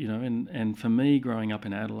 And for me, growing up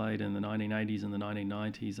in Adelaide in the 1980s and the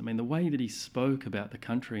 1990s, I mean, the way that he spoke about the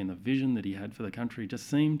country and the vision that he had for the country just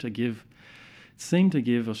seemed to give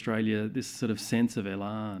Australia this sort of sense of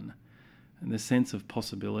elan and this sense of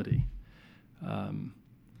possibility.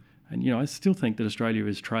 I still think that Australia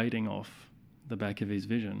is trading off the back of his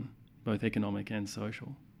vision, both economic and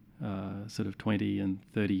social, sort of 20 and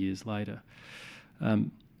 30 years later.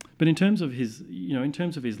 But in terms of his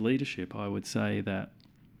leadership, I would say that,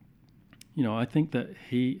 I think that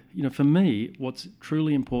he, for me, what's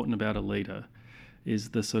truly important about a leader is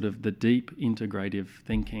the sort of the deep integrative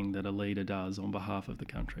thinking that a leader does on behalf of the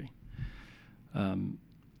country. And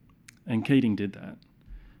Keating did that.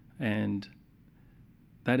 And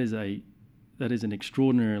that is an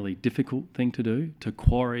extraordinarily difficult thing to do, to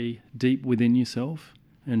quarry deep within yourself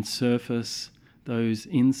and surface those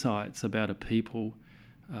insights about a people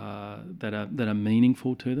that are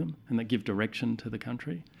meaningful to them and that give direction to the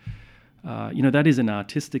country. That is an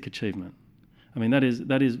artistic achievement. I mean, that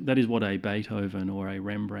is what a Beethoven or a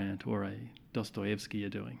Rembrandt or a Dostoevsky are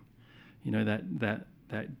doing.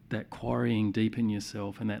 That quarrying deep in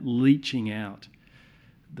yourself and that leaching out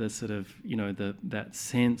the sort of that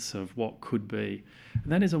sense of what could be.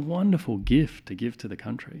 That is a wonderful gift to give to the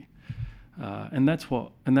country, and that's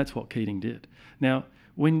what Keating did. Now,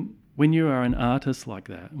 when when you are an artist like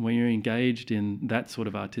that, when you're engaged in that sort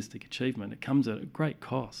of artistic achievement, it comes at a great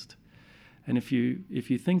cost. And if you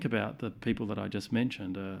think about the people that I just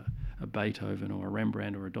mentioned, a Beethoven or a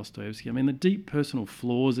Rembrandt or a Dostoevsky, I mean, the deep personal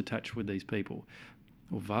flaws attached with these people,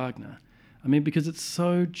 or Wagner, I mean, because it's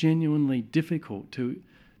so genuinely difficult to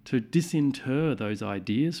disinter those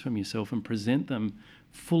ideas from yourself and present them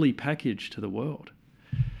fully packaged to the world.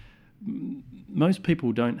 Most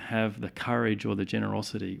people don't have the courage or the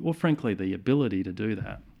generosity, or frankly the ability to do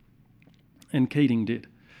that. And Keating did.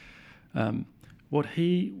 What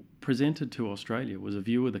he presented to Australia was a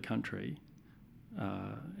view of the country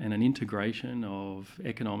and an integration of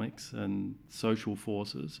economics and social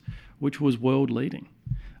forces, which was world leading.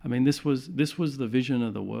 I mean, this was the vision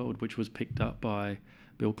of the world, which was picked up by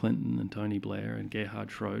Bill Clinton and Tony Blair and Gerhard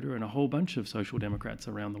Schroeder and a whole bunch of social democrats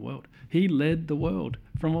around the world. He led the world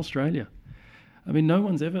from Australia. I mean, no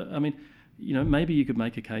one's ever, I mean, you know, maybe you could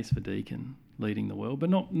make a case for Deakin leading the world, but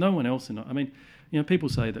no one else. I mean, you know, people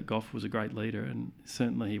say that Gough was a great leader, and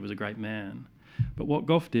certainly he was a great man. But what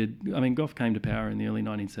Gough did, I mean, Gough came to power in the early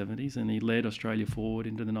 1970s and he led Australia forward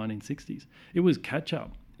into the 1960s. It was catch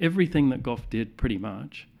up. Everything that Gough did pretty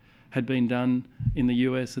much had been done in the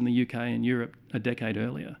US and the UK and Europe a decade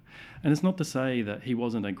earlier. And it's not to say that he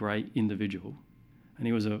wasn't a great individual, and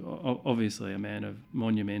he was obviously a man of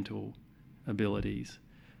monumental abilities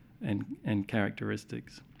and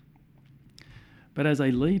characteristics. But as a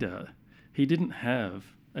leader, he didn't have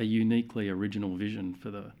a uniquely original vision for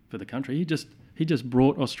the country. He just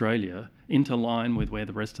brought Australia into line with where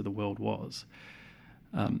the rest of the world was.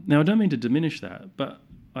 Now, I don't mean to diminish that, but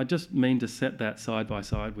I just mean to set that side by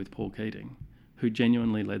side with Paul Keating, who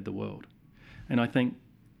genuinely led the world. And I think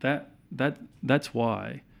that's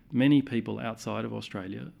why many people outside of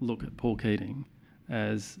Australia look at Paul Keating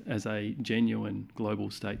as a genuine global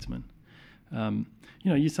statesman. You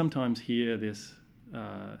know, you sometimes hear this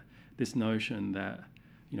notion that,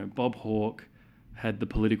 you know, Bob Hawke had the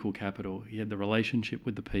political capital, he had the relationship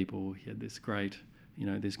with the people, he had this great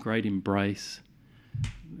embrace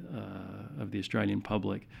of the Australian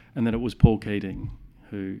public, and that it was Paul Keating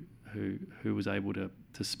who was able to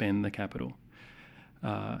spend the capital.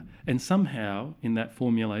 And somehow in that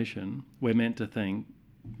formulation, we're meant to think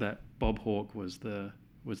that Bob Hawke was the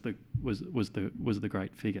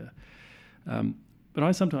great figure. But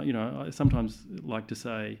I sometimes like to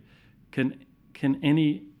say, can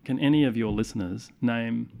any of your listeners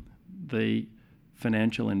name the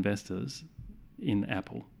financial investors in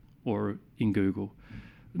Apple or in Google?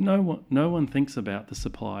 No one thinks about the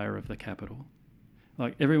supplier of the capital.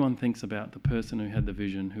 Like, everyone thinks about the person who had the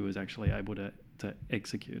vision, who was actually able to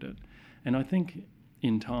execute it. And I think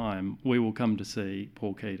in time we will come to see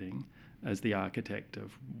Paul Keating as the architect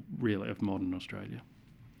of modern Australia.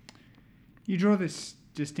 You draw this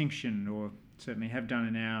distinction, or certainly have done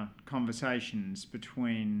in our conversations,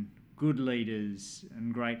 between good leaders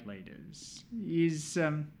and great leaders. Is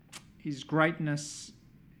greatness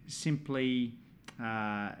simply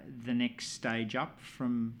the next stage up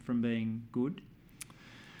from being good?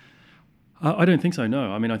 I don't think so,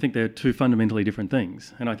 no. I mean, I think they're two fundamentally different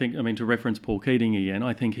things. And I think, to reference Paul Keating again,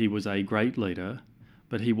 I think he was a great leader,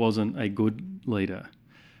 but he wasn't a good leader.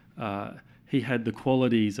 He had the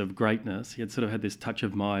qualities of greatness. He had sort of had this touch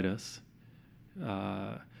of Midas.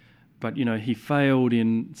 But, he failed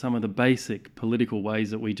in some of the basic political ways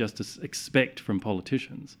that we just expect from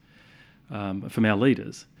politicians, from our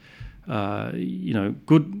leaders. Good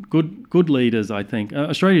leaders, I think.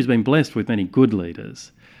 Australia's been blessed with many good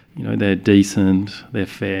leaders. They're decent, they're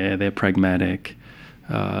fair, they're pragmatic.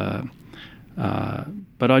 But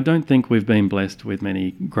I don't think we've been blessed with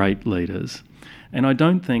many great leaders. And I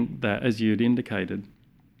don't think that, as you'd indicated,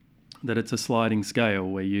 that it's a sliding scale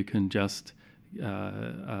where you can just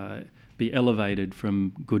be elevated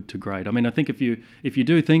from good to great. I mean, I think if you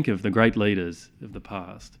do think of the great leaders of the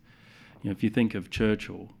past, if you think of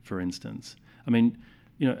Churchill, for instance,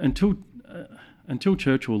 until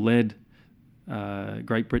Churchill led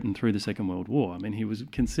Great Britain through the Second World War, he was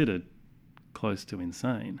considered close to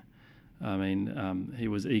insane. He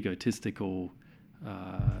was egotistical,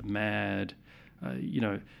 mad.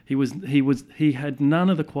 He had none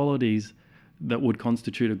of the qualities that would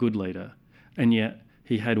constitute a good leader, and yet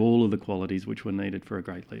he had all of the qualities which were needed for a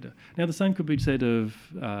great leader. Now, the same could be said of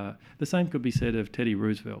Teddy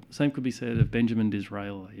Roosevelt. The same could be said of Benjamin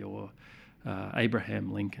Disraeli or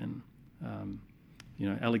Abraham Lincoln.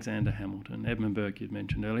 Alexander Hamilton, Edmund Burke you'd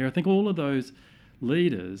mentioned earlier. I think all of those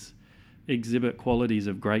leaders exhibit qualities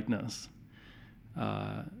of greatness.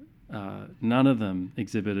 None of them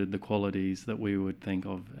exhibited the qualities that we would think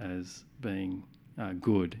of as being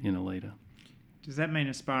good in a leader. Does that mean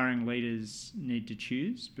aspiring leaders need to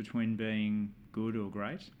choose between being good or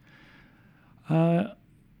great?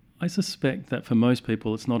 I suspect that for most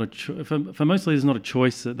people, it's not for most leaders, it's not a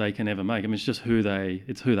choice that they can ever make. I mean, it's just who they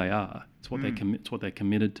are. It's what it's what they're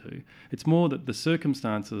committed to. It's more that the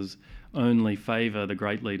circumstances only favour the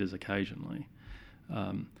great leaders occasionally.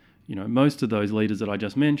 Most of those leaders that I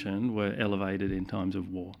just mentioned were elevated in times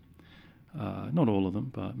of war. Not all of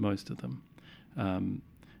them, but most of them.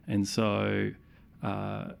 And so,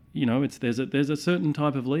 there's a certain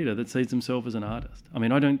type of leader that sees himself as an artist. I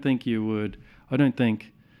mean, I don't think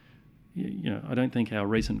our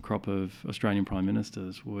recent crop of Australian prime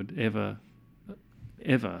ministers would ever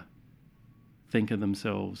think of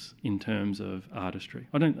themselves in terms of artistry.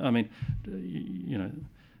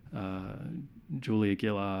 Julia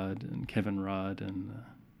Gillard and Kevin Rudd and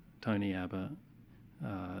Tony Abbott,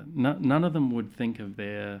 none of them would think of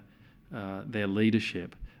their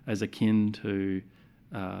leadership as akin to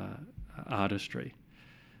artistry.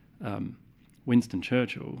 Winston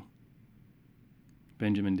Churchill,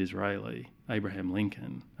 Benjamin Disraeli, Abraham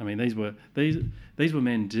Lincoln. I mean, these were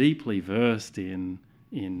men deeply versed in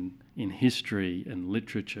history and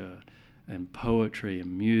literature and poetry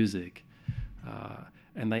and music,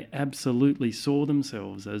 and they absolutely saw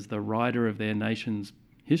themselves as the writer of their nation's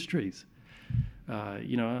histories. I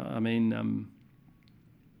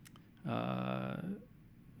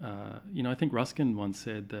think Ruskin once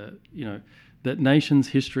said that nations'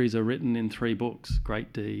 histories are written in 3 books: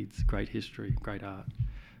 great deeds, great history, great art.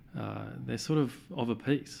 They're sort of a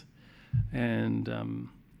piece, and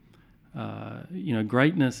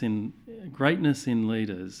greatness in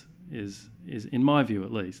leaders is, in my view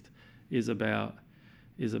at least, is about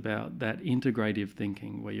that integrative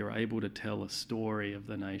thinking where you're able to tell a story of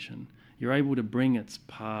the nation. You're able to bring its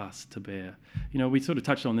past to bear. We sort of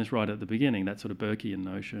touched on this right at the beginning, that sort of Burkean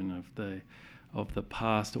notion of the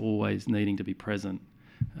past always needing to be present,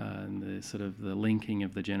 and the sort of the linking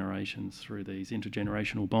of the generations through these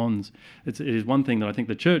intergenerational bonds. It is one thing that I think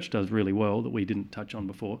the church does really well that we didn't touch on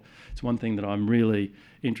before. It's one thing that I'm really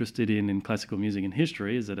interested in classical music and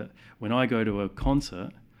history, is that when I go to a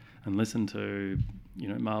concert and listen to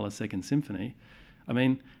Mahler's Second Symphony, I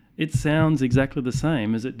mean, it sounds exactly the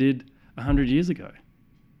same as it did 100 years ago.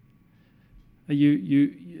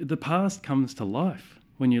 The past comes to life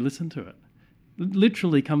when you listen to it. It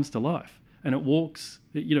literally comes to life, and it walks.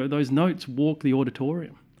 Those notes walk the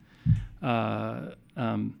auditorium,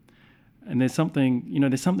 and there's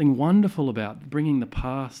something wonderful about bringing the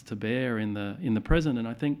past to bear in the present. And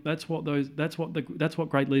I think that's what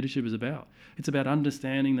great leadership is about. It's about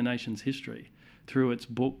understanding the nation's history through its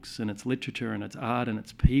books and its literature and its art and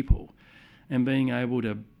its people, and being able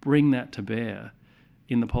to bring that to bear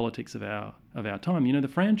in the politics of our time. The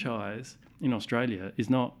franchise in Australia is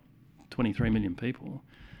not 23 million people.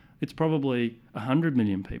 It's probably 100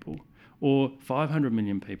 million people or 500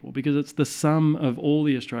 million people, because it's the sum of all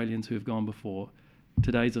the Australians who have gone before,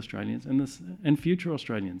 today's Australians and future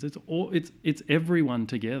Australians. It's everyone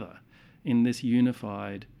together in this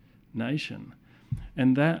unified nation,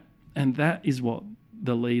 and that is what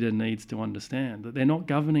the leader needs to understand, that they're not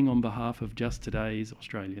governing on behalf of just today's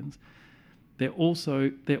Australians. They're also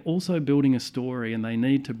building a story, and they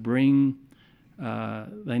need to bring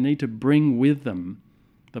with them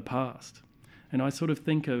the past. And I sort of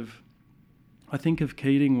think of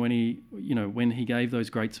Keating when he gave those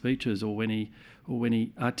great speeches, or when he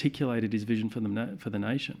articulated his vision for the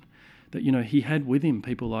nation, that he had with him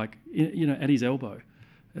people like at his elbow,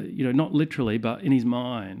 not literally but in his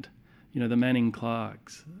mind, the Manning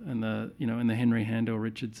Clarks and the Henry Handel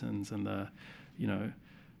Richardsons and the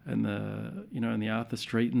Arthur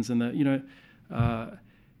Streetons and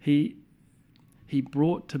he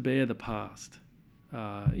brought to bear the past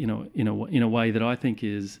in a way that I think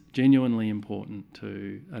is genuinely important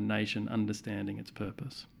to a nation understanding its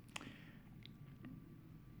purpose.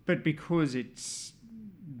 But because it's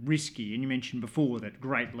risky, and you mentioned before that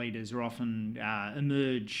great leaders are often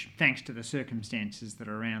emerge thanks to the circumstances that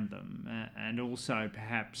are around them, and also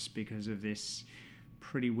perhaps because of this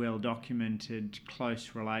pretty well documented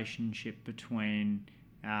close relationship between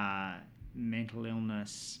mental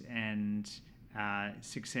illness and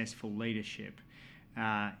successful leadership.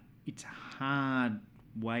 It's a hard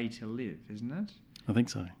way to live, isn't it? I think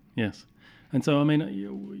so, yes. And so, I mean,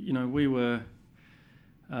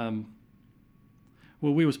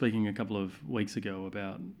 we were speaking a couple of weeks ago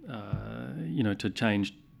about, to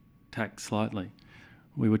change tack slightly.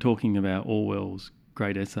 We were talking about Orwell's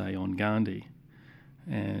great essay on Gandhi,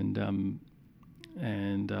 and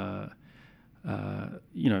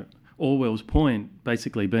Orwell's point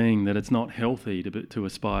basically being that it's not healthy to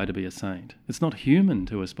aspire to be a saint. It's not human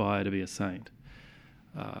to aspire to be a saint.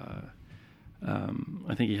 I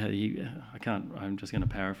think I'm just going to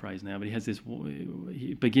paraphrase now, but he has this.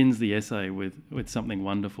 He begins the essay with something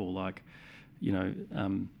wonderful like,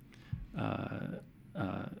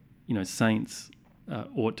 saints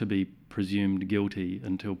ought to be presumed guilty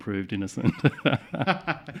until proved innocent.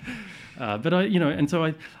 But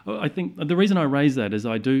I think the reason I raise that is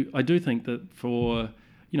I do think that for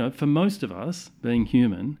most of us, being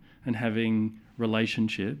human and having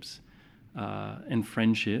relationships and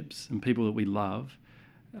friendships and people that we love,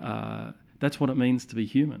 that's what it means to be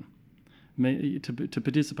human. To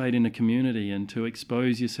participate in a community and to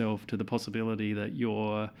expose yourself to the possibility that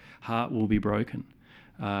your heart will be broken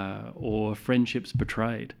or friendships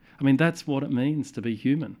betrayed. I mean, that's what it means to be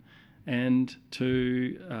human, and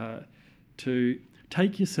to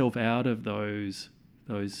take yourself out of those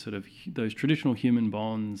traditional human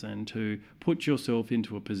bonds and to put yourself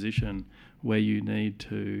into a position where you need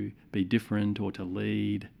to be different or to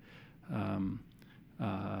lead.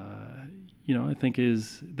 I think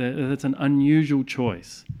that's an unusual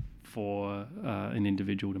choice for an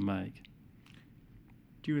individual to make.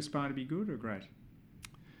 Do you aspire to be good or great?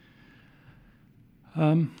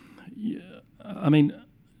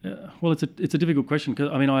 It's a difficult question because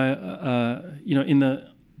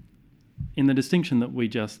in the distinction that we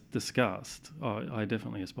just discussed, I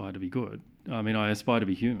definitely aspire to be good. I mean, I aspire to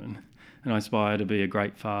be human, and I aspire to be a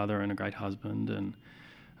great father and a great husband and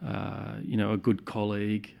a good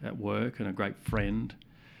colleague at work and a great friend.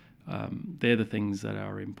 They're the things that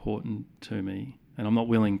are important to me, and I'm not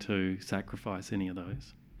willing to sacrifice any of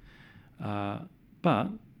those. But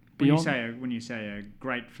when you say a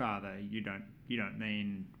great father, you don't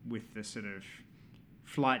mean with the sort of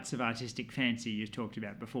flights of artistic fancy you talked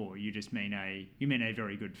about before. You just mean a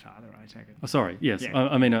very good father, I take it. Oh, sorry. Yes, yeah.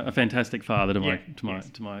 I mean a fantastic father to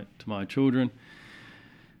my children.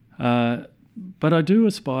 But I do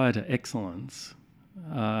aspire to excellence.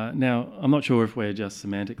 Now, I'm not sure if we're just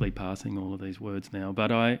semantically passing all of these words now,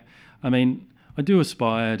 but I do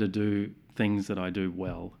aspire to do things that I do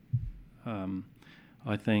well.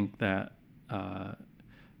 I think that my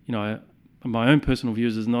own personal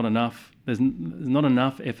views is not enough. There's not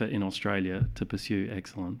enough effort in Australia to pursue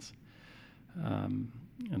excellence,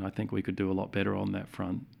 and I think we could do a lot better on that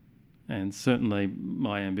front. And certainly,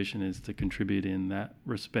 my ambition is to contribute in that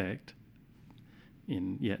respect,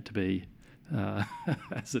 in yet to be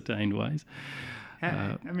ascertained ways.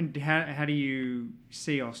 How do you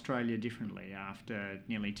see Australia differently after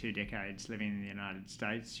nearly 2 decades living in the United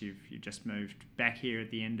States? You've just moved back here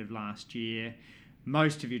at the end of last year.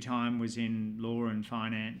 Most of your time was in law and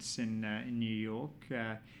finance in New York.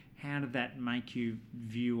 How did that make you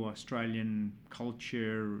view Australian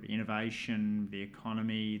culture, innovation, the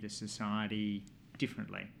economy, the society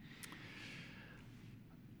differently?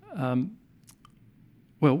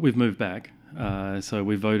 Well, we've moved back, so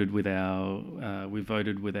we voted with our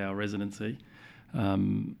residency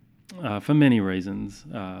for many reasons.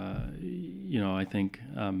 I think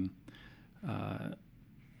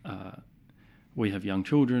we have young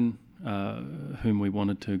children whom we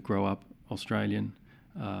wanted to grow up Australian,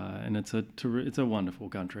 and it's a wonderful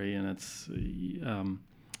country, and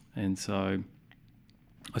and so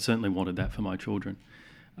I certainly wanted that for my children.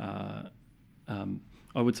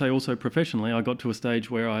 I would say also professionally, I got to a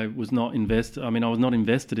stage where I was not invested. I was not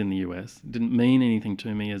invested in the US. It didn't mean anything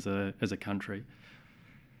to me as a country.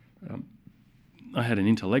 I had an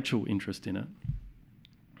intellectual interest in it,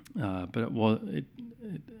 but it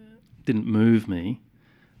didn't move me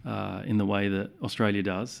in the way that Australia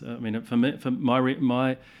does. For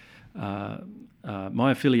my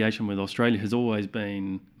affiliation with Australia has always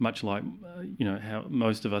been much like how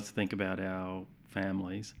most of us think about our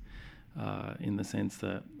families. In the sense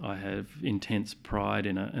that I have intense pride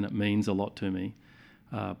in it and it means a lot to me.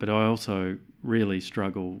 But I also really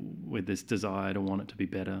struggle with this desire to want it to be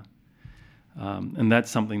better. And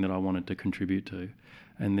that's something that I wanted to contribute to,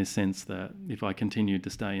 in this sense that if I continued to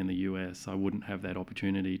stay in the US, I wouldn't have that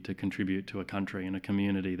opportunity to contribute to a country and a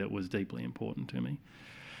community that was deeply important to me.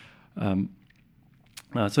 But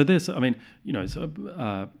I should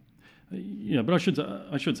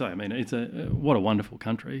say, it's what a wonderful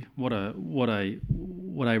country, what a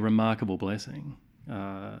remarkable blessing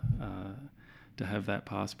to have that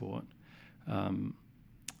passport, and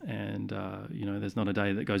there's not a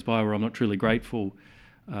day that goes by where I'm not truly grateful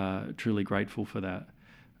for that.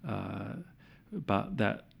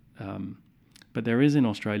 But there is in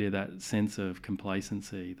Australia that sense of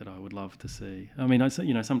complacency that I would love to see.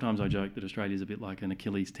 Sometimes I joke that Australia is a bit like an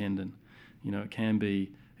Achilles tendon.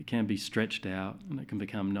 It it can be stretched out and it can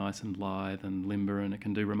become nice and lithe and limber and it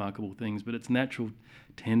can do remarkable things. But its natural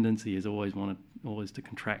tendency is always to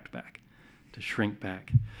contract back, to shrink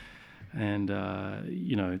back, and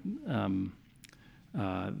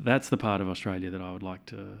that's the part of Australia that I would like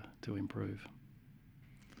to improve.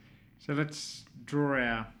 So let's draw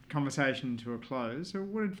our conversation to a close. So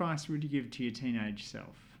what advice would you give to your teenage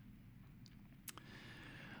self?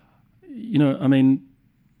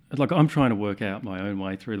 I'm trying to work out my own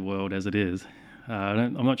way through the world as it is.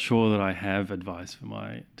 I'm not sure that I have advice for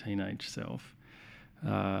my teenage self. If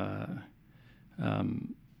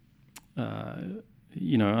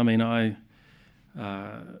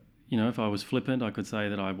I was flippant, I could say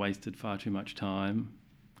that I wasted far too much time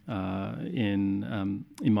in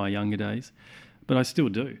my younger days, but I still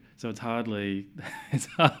do. So it's hardly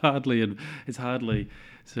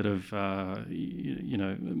sort of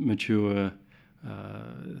mature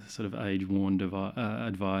sort of age-worn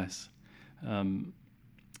advice. I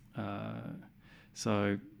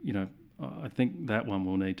think that one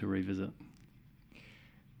will need to revisit.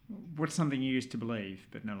 What's something you used to believe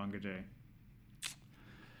but no longer do?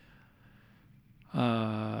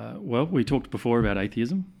 Well, we talked before about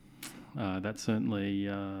atheism. That's certainly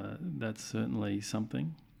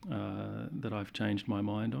something that I've changed my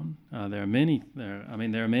mind on. There are many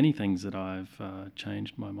things that I've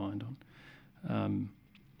changed my mind on.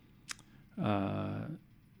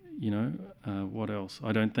 What else?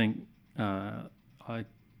 I don't think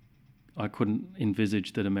I couldn't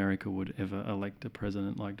envisage that America would ever elect a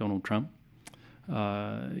president like Donald Trump.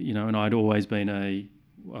 And I'd always been a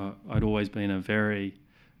very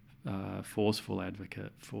forceful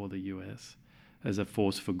advocate for the US as a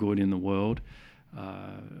force for good in the world,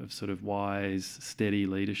 of sort of wise, steady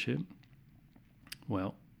leadership.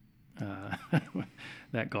 Well,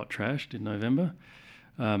 that got trashed in November.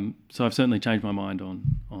 So I've certainly changed my mind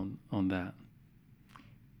on that.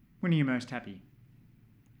 When are you most happy?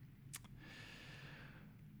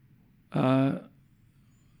 I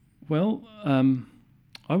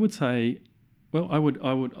would say, I'm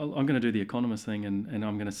going to do the economist thing and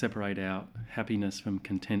I'm going to separate out happiness from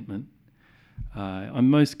contentment. I'm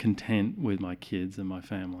most content with my kids and my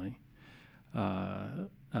family.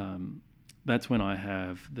 That's when I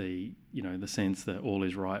have the sense that all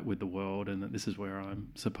is right with the world and that this is where I'm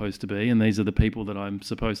supposed to be, and these are the people that I'm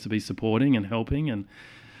supposed to be supporting and helping and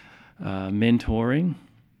mentoring.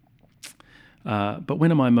 But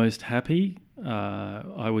when am I most happy?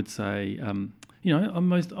 I would say, I'm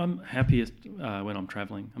happiest when I'm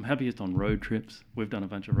traveling. I'm happiest on road trips. We've done a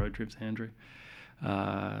bunch of road trips, Andrew.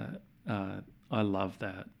 I love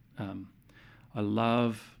that. I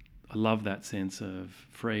love that sense of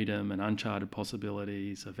freedom and uncharted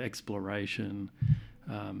possibilities, of exploration,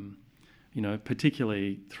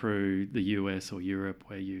 particularly through the US or Europe,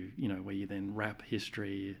 where you then wrap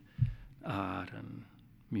history, art, and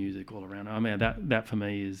music all around. I mean, that for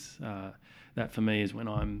me is when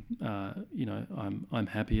I'm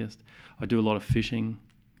happiest. I do a lot of fishing.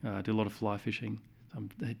 I do a lot of fly fishing. I'm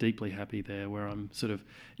deeply happy there, where I'm sort of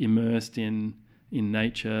immersed in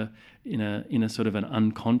nature in a sort of an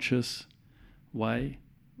unconscious way,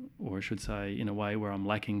 or I should say in a way where I'm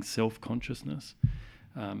lacking self-consciousness.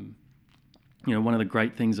 One of the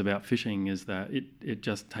great things about fishing is that it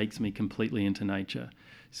just takes me completely into nature,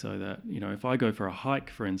 so that if I go for a hike,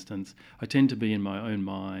 for instance, I tend to be in my own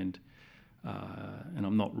mind, and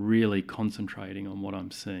I'm not really concentrating on what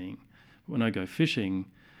I'm seeing. When I go fishing,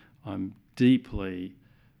 I'm deeply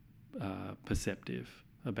perceptive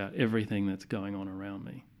about everything that's going on around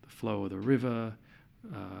me. The flow of the river,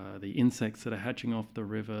 the insects that are hatching off the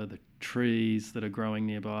river, the trees that are growing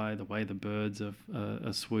nearby, the way the birds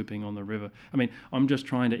are swooping on the river. I mean, I'm just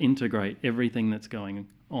trying to integrate everything that's going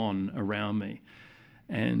on around me.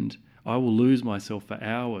 And I will lose myself for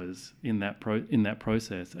hours in that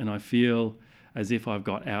process, and I feel as if I've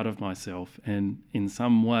got out of myself and in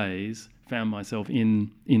some ways found myself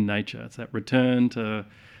in nature. It's that return to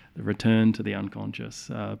the unconscious.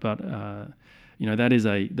 But that is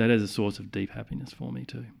a source of deep happiness for me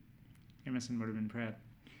too. Emerson would have been proud.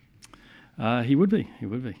 He would be.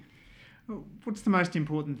 Well, what's the most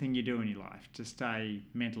important thing you do in your life to stay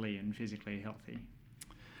mentally and physically healthy?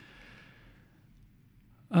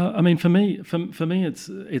 For me,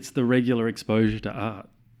 it's the regular exposure to art.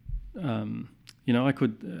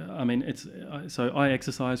 I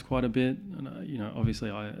exercise quite a bit, and obviously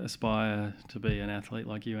I aspire to be an athlete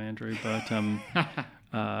like you, Andrew.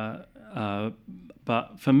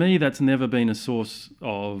 But for me, that's never been a source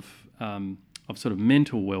of sort of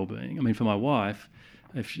mental well-being. I mean, for my wife,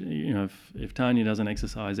 if Tanya doesn't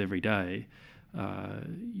exercise every day,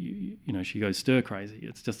 she goes stir crazy.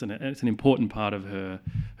 It's just it's an important part of her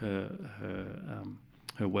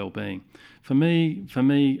well-being. For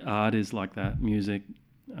me, art is like that. Music.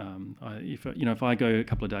 If I go a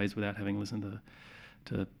couple of days without having listened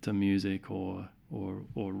to music or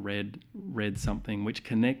read something which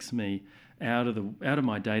connects me out of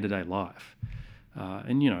my day-to-day life,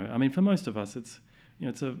 for most of us,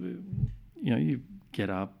 you get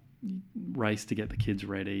up, race to get the kids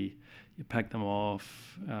ready, you pack them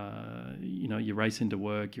off, you race into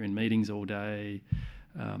work, you're in meetings all day.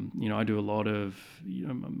 I do a lot of,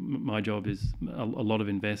 my job is a lot of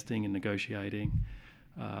investing and negotiating.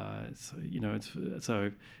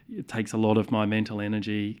 So it takes a lot of my mental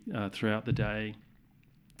energy throughout the day.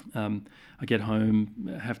 I get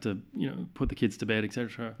home, have to put the kids to bed,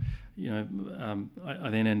 etc. I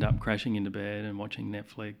then end up crashing into bed and watching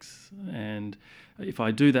Netflix. And if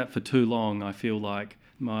I do that for too long, I feel like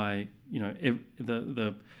my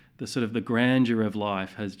the sort of the grandeur of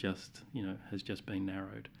life has just been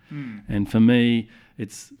narrowed. And for me,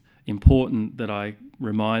 it's important that I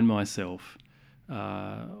remind myself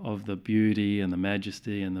of the beauty and the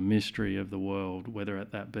majesty and the mystery of the world, whether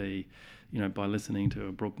that be, by listening to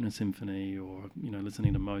a Bruckner symphony, or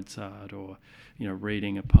listening to Mozart, or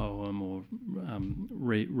reading a poem, or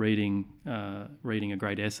reading a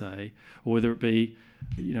great essay, or whether it be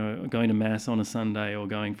going to mass on a Sunday, or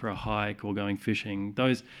going for a hike, or going fishing.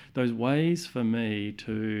 Those ways for me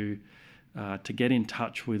to get in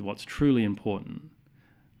touch with what's truly important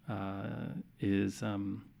is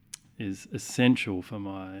essential for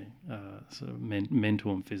my sort of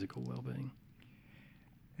mental and physical well-being.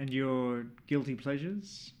 And your guilty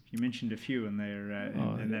pleasures? You mentioned a few in there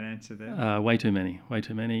in that answer there. Way too many.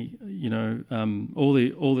 All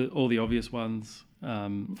the obvious ones.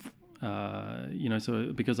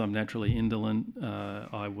 So because I'm naturally indolent,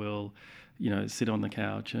 I will, sit on the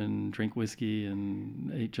couch and drink whiskey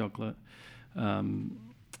and eat chocolate. I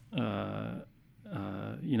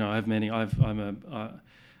have many. I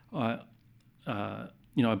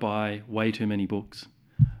buy way too many books.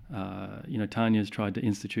 Tanya's tried to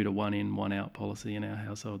institute a one-in, one-out policy in our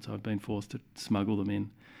household, so I've been forced to smuggle them in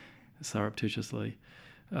surreptitiously.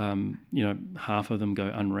 Half of them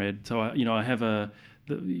go unread. So I have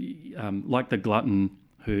like the glutton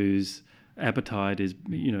whose appetite is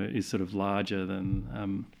sort of larger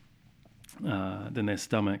than their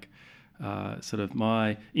stomach. Sort of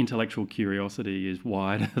my intellectual curiosity is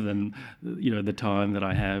wider than the time that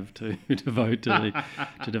I have to devote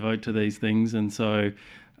to these things, and so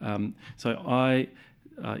I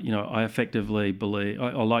effectively believe,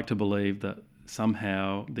 I like to believe that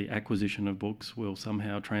somehow the acquisition of books will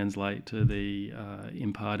somehow translate to the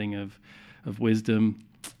imparting of wisdom,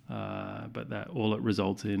 but that all it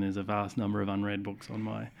results in is a vast number of unread books on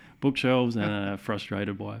my bookshelves and a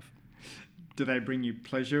frustrated wife. Do they bring you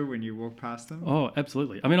pleasure when you walk past them? Oh,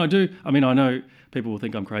 absolutely. I do. I know people will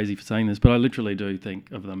think I'm crazy for saying this, but I literally do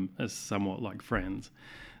think of them as somewhat like friends.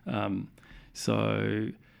 There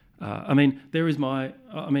is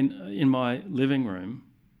in my living room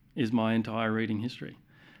is my entire reading history.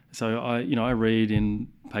 So I read in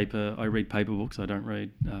paper. I read paper books. I don't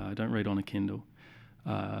read on a Kindle.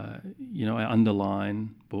 I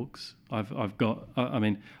underline books. I've got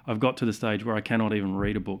to the stage where I cannot even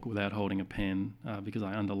read a book without holding a pen because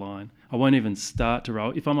I underline. I won't even start to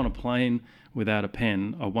roll. If I'm on a plane without a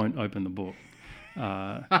pen, I won't open the book.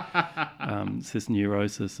 It's this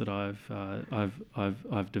neurosis that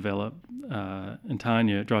I've developed, and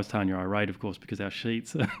Tanya drives Tanya irate, of course, because our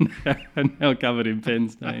sheets are now covered in pen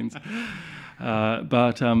stains.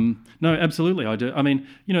 No, absolutely, I do.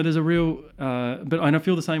 There's a real, but I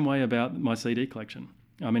feel the same way about my CD collection.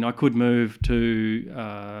 I could move to,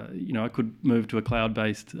 a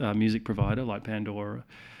cloud-based music provider like Pandora,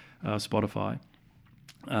 Spotify,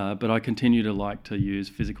 but I continue to like to use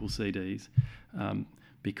physical CDs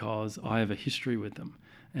because I have a history with them,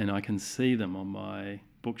 and I can see them on my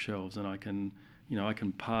bookshelves, and I can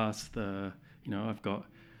pass the, I've got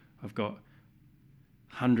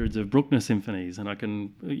hundreds of Bruckner symphonies, and I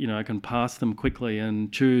can pass them quickly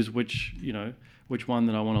and choose which one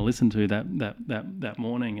that I want to listen to that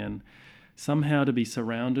morning, and somehow to be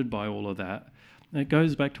surrounded by all of that. It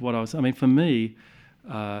goes back to what I was. For me,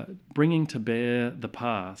 bringing to bear the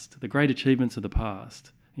past, the great achievements of the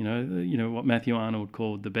past. What Matthew Arnold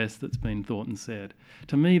called the best that's been thought and said.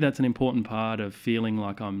 To me, that's an important part of feeling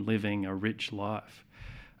like I'm living a rich life,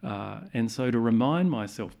 and so to remind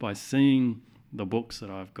myself by seeing the books that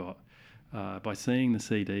I've got, by seeing the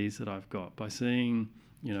CDs that I've got, by seeing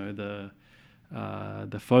the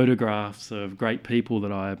photographs of great people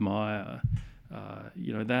that I admire,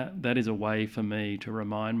 that is a way for me to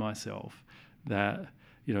remind myself that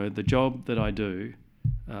the job that I do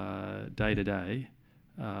day to day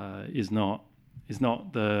is not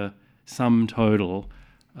the sum total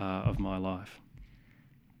of my life.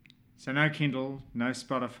 So no Kindle, no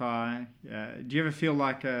Spotify. Do you ever feel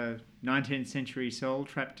like a 19th century soul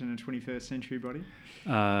trapped in a 21st century body?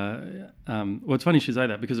 Well, it's funny you should say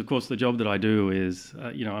that, because of course the job that I do is,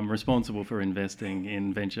 I'm responsible for investing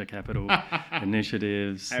in venture capital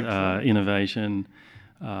initiatives, innovation.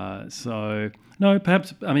 So no,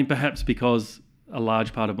 perhaps because a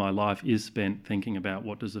large part of my life is spent thinking about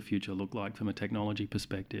what does the future look like from a technology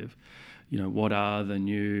perspective. What are the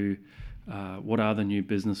new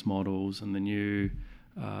business models and the new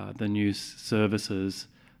services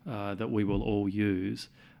that we will all use.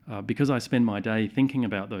 Because I spend my day thinking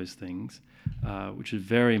about those things, which is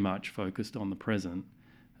very much focused on the present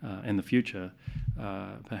and the future,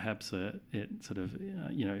 perhaps it sort of,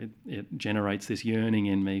 it generates this yearning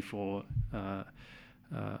in me for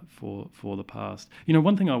the past.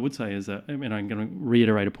 One thing I would say is that, I'm going to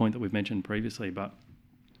reiterate a point that we've mentioned previously, but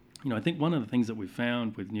I think one of the things that we've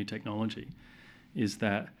found with new technology is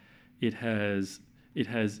that it has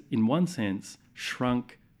in one sense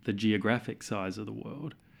shrunk the geographic size of the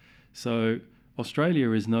world. So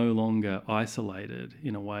Australia is no longer isolated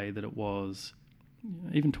in a way that it was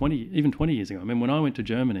even 20 years ago. When I went to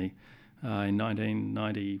Germany in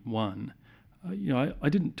 1991, I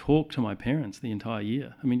didn't talk to my parents the entire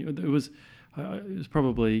year. It was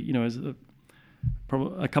probably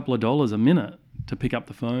probably a couple of dollars a minute to pick up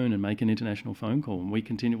the phone and make an international phone call, and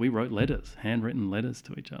we wrote letters, handwritten letters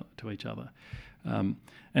to each other.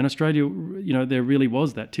 And Australia, there really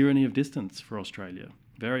was that tyranny of distance for Australia,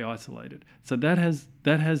 very isolated. So that has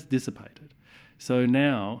dissipated. So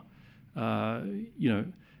now,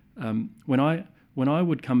 when I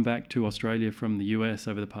would come back to Australia from the US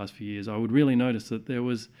over the past few years, I would really notice that there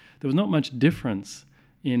was not much difference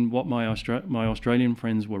in what my Australian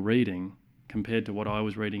friends were reading compared to what I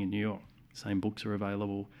was reading in New York. Same books are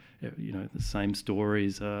available, the same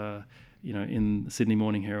stories are, in the Sydney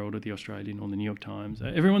Morning Herald or the Australian or the New York Times.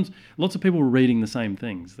 Lots of people were reading the same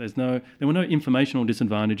things. There were no informational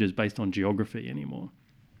disadvantages based on geography anymore.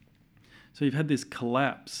 So you've had this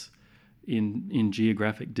collapse in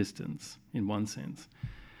geographic distance in one sense,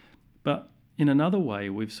 but in another way,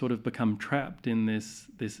 we've sort of become trapped in this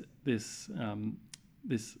in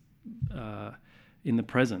the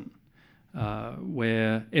present.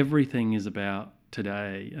 Where everything is about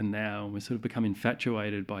today and now, and we sort of become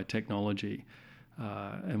infatuated by technology,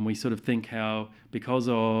 and we sort of think how because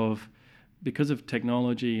of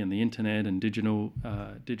technology and the internet and digital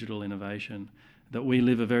innovation, that we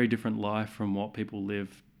live a very different life from what people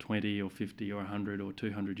lived 20 or 50 or 100 or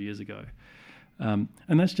 200 years ago, and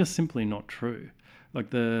that's just simply not true.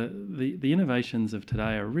 Like the innovations of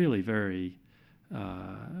today are really very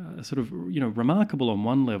sort of remarkable on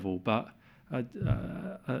one level, but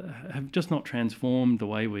have just not transformed the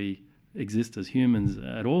way we exist as humans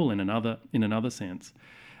at all in another sense.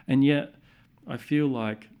 And yet I feel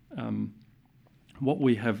like what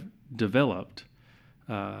we have developed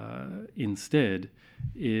instead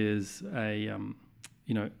is a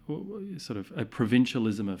sort of a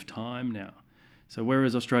provincialism of time now. So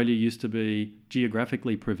whereas Australia used to be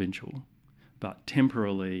geographically provincial but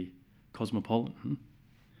temporally cosmopolitan,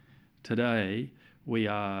 today we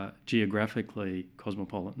are geographically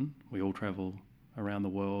cosmopolitan. We all travel around the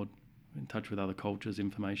world, in touch with other cultures,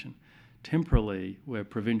 information. Temporally, we're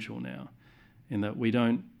provincial now, in that we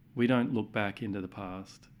don't look back into the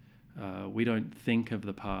past. We don't think of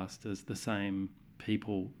the past as the same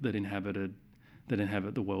people that inhabit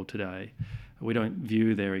the world today. We don't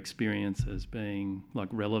view their experience as being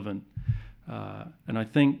relevant. And I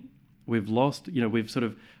think we've lost.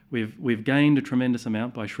 We've gained a tremendous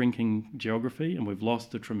amount by shrinking geography, and we've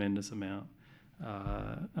lost a tremendous amount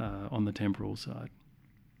on the temporal side.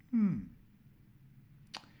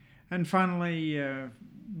 And finally,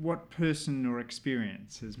 what person or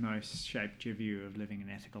experience has most shaped your view of living an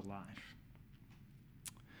ethical life?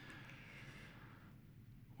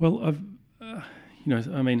 Well,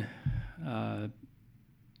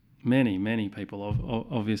 many people,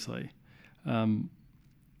 obviously.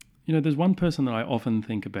 There's one person that I often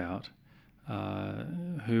think about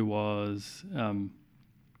who was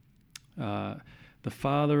the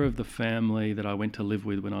father of the family that I went to live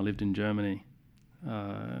with when I lived in Germany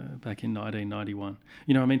back in 1991.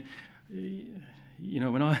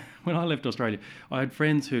 When I left Australia, I had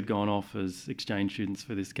friends who had gone off as exchange students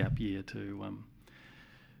for this gap year to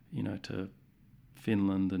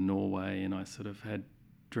Finland and Norway, and I sort of had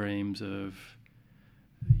dreams of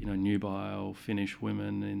nubile Finnish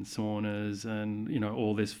women in saunas, and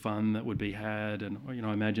all this fun that would be had. And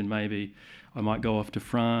I imagine maybe I might go off to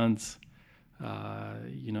France,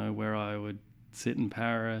 where I would sit in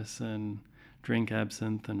Paris and drink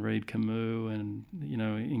absinthe and read Camus and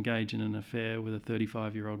engage in an affair with a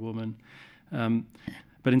 35-year-old woman.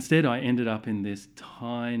 But instead I ended up in this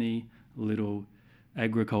tiny little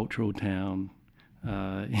agricultural town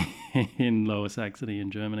in Lower Saxony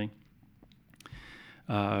in Germany,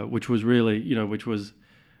 which was really,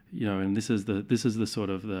 and this is the sort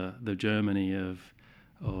of the Germany of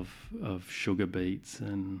sugar beets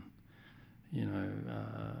and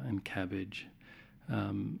and cabbage,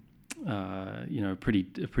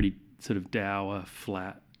 pretty sort of dour,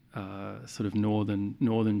 flat, sort of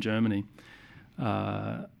northern Germany.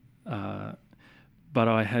 But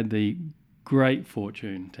I had the great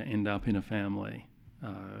fortune to end up in a family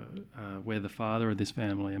where the father of this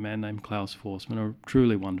family, a man named Klaus Forssmann, a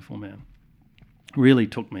truly wonderful man, really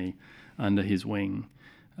took me under his wing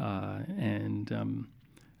and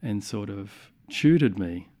sort of tutored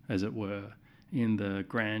me, as it were, in the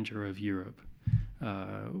grandeur of Europe. What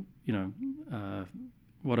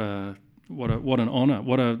an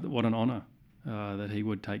honour that he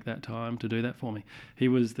would take that time to do that for me. He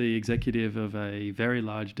was the executive of a very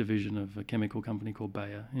large division of a chemical company called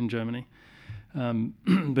Bayer in Germany.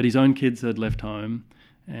 But his own kids had left home,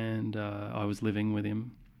 and I was living with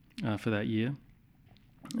him for that year.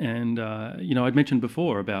 And, I'd mentioned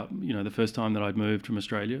before about, the first time that I'd moved from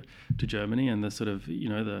Australia to Germany, and the sort of,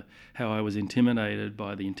 how I was intimidated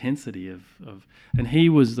by the intensity of, and he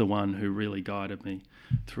was the one who really guided me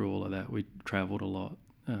through all of that. We travelled a lot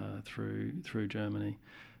through Germany.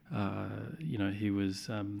 He was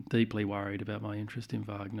deeply worried about my interest in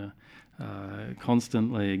Wagner,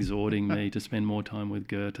 constantly exhorting me to spend more time with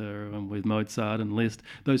Goethe and with Mozart and Liszt,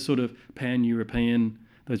 those sort of pan-European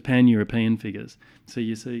figures. So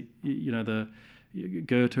you see, the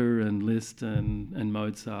Goethe and Liszt and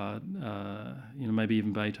Mozart, maybe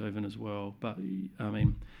even Beethoven as well. But I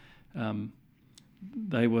mean,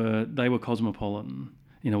 they were cosmopolitan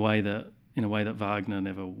in a way that Wagner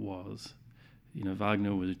never was.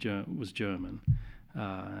 Wagner was German,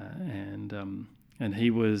 and he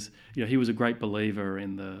was a great believer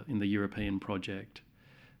in the European project,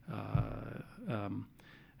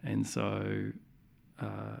 and so.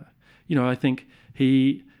 I think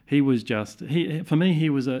he was for me he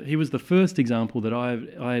was the first example that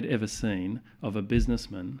I had ever seen of a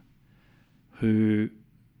businessman who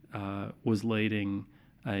was leading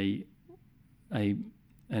an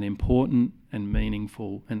important and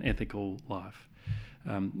meaningful and ethical life.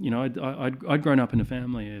 I'd grown up in a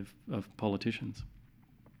family of politicians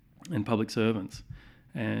and public servants,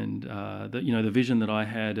 and the vision that I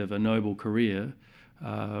had of a noble career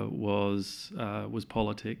was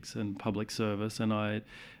politics and public service, and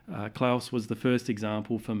Klaus was the first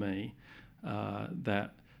example for me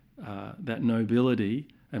that nobility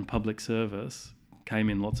and public service came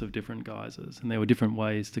in lots of different guises, and there were different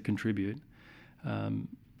ways to contribute.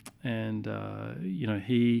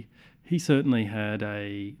 He certainly had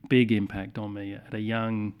a big impact on me at a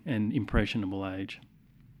young and impressionable age.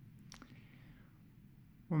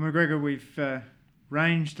 Well, Macgregor, we've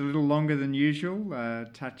ranged a little longer than usual,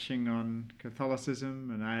 touching on Catholicism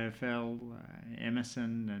and AFL,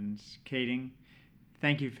 Emerson and Keating.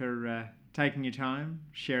 Thank you for taking your time,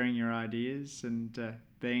 sharing your ideas, and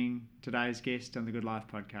being today's guest on the Good Life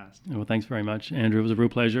podcast. Well, thanks very much, Andrew. It was a real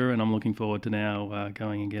pleasure, and I'm looking forward to now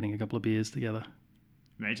going and getting a couple of beers together.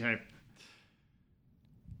 Me too.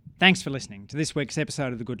 Thanks for listening to this week's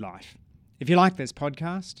episode of The Good Life. If you like this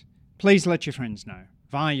podcast, please let your friends know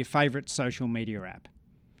via your favourite social media app.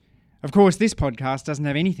 Of course, this podcast doesn't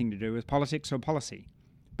have anything to do with politics or policy,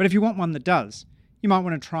 but if you want one that does, you might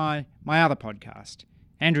want to try my other podcast,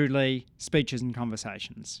 Andrew Lee Speeches and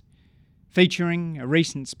Conversations, featuring a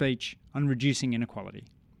recent speech on reducing inequality.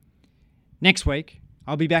 Next week,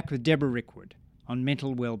 I'll be back with Deborah Rickwood on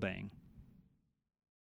mental well-being.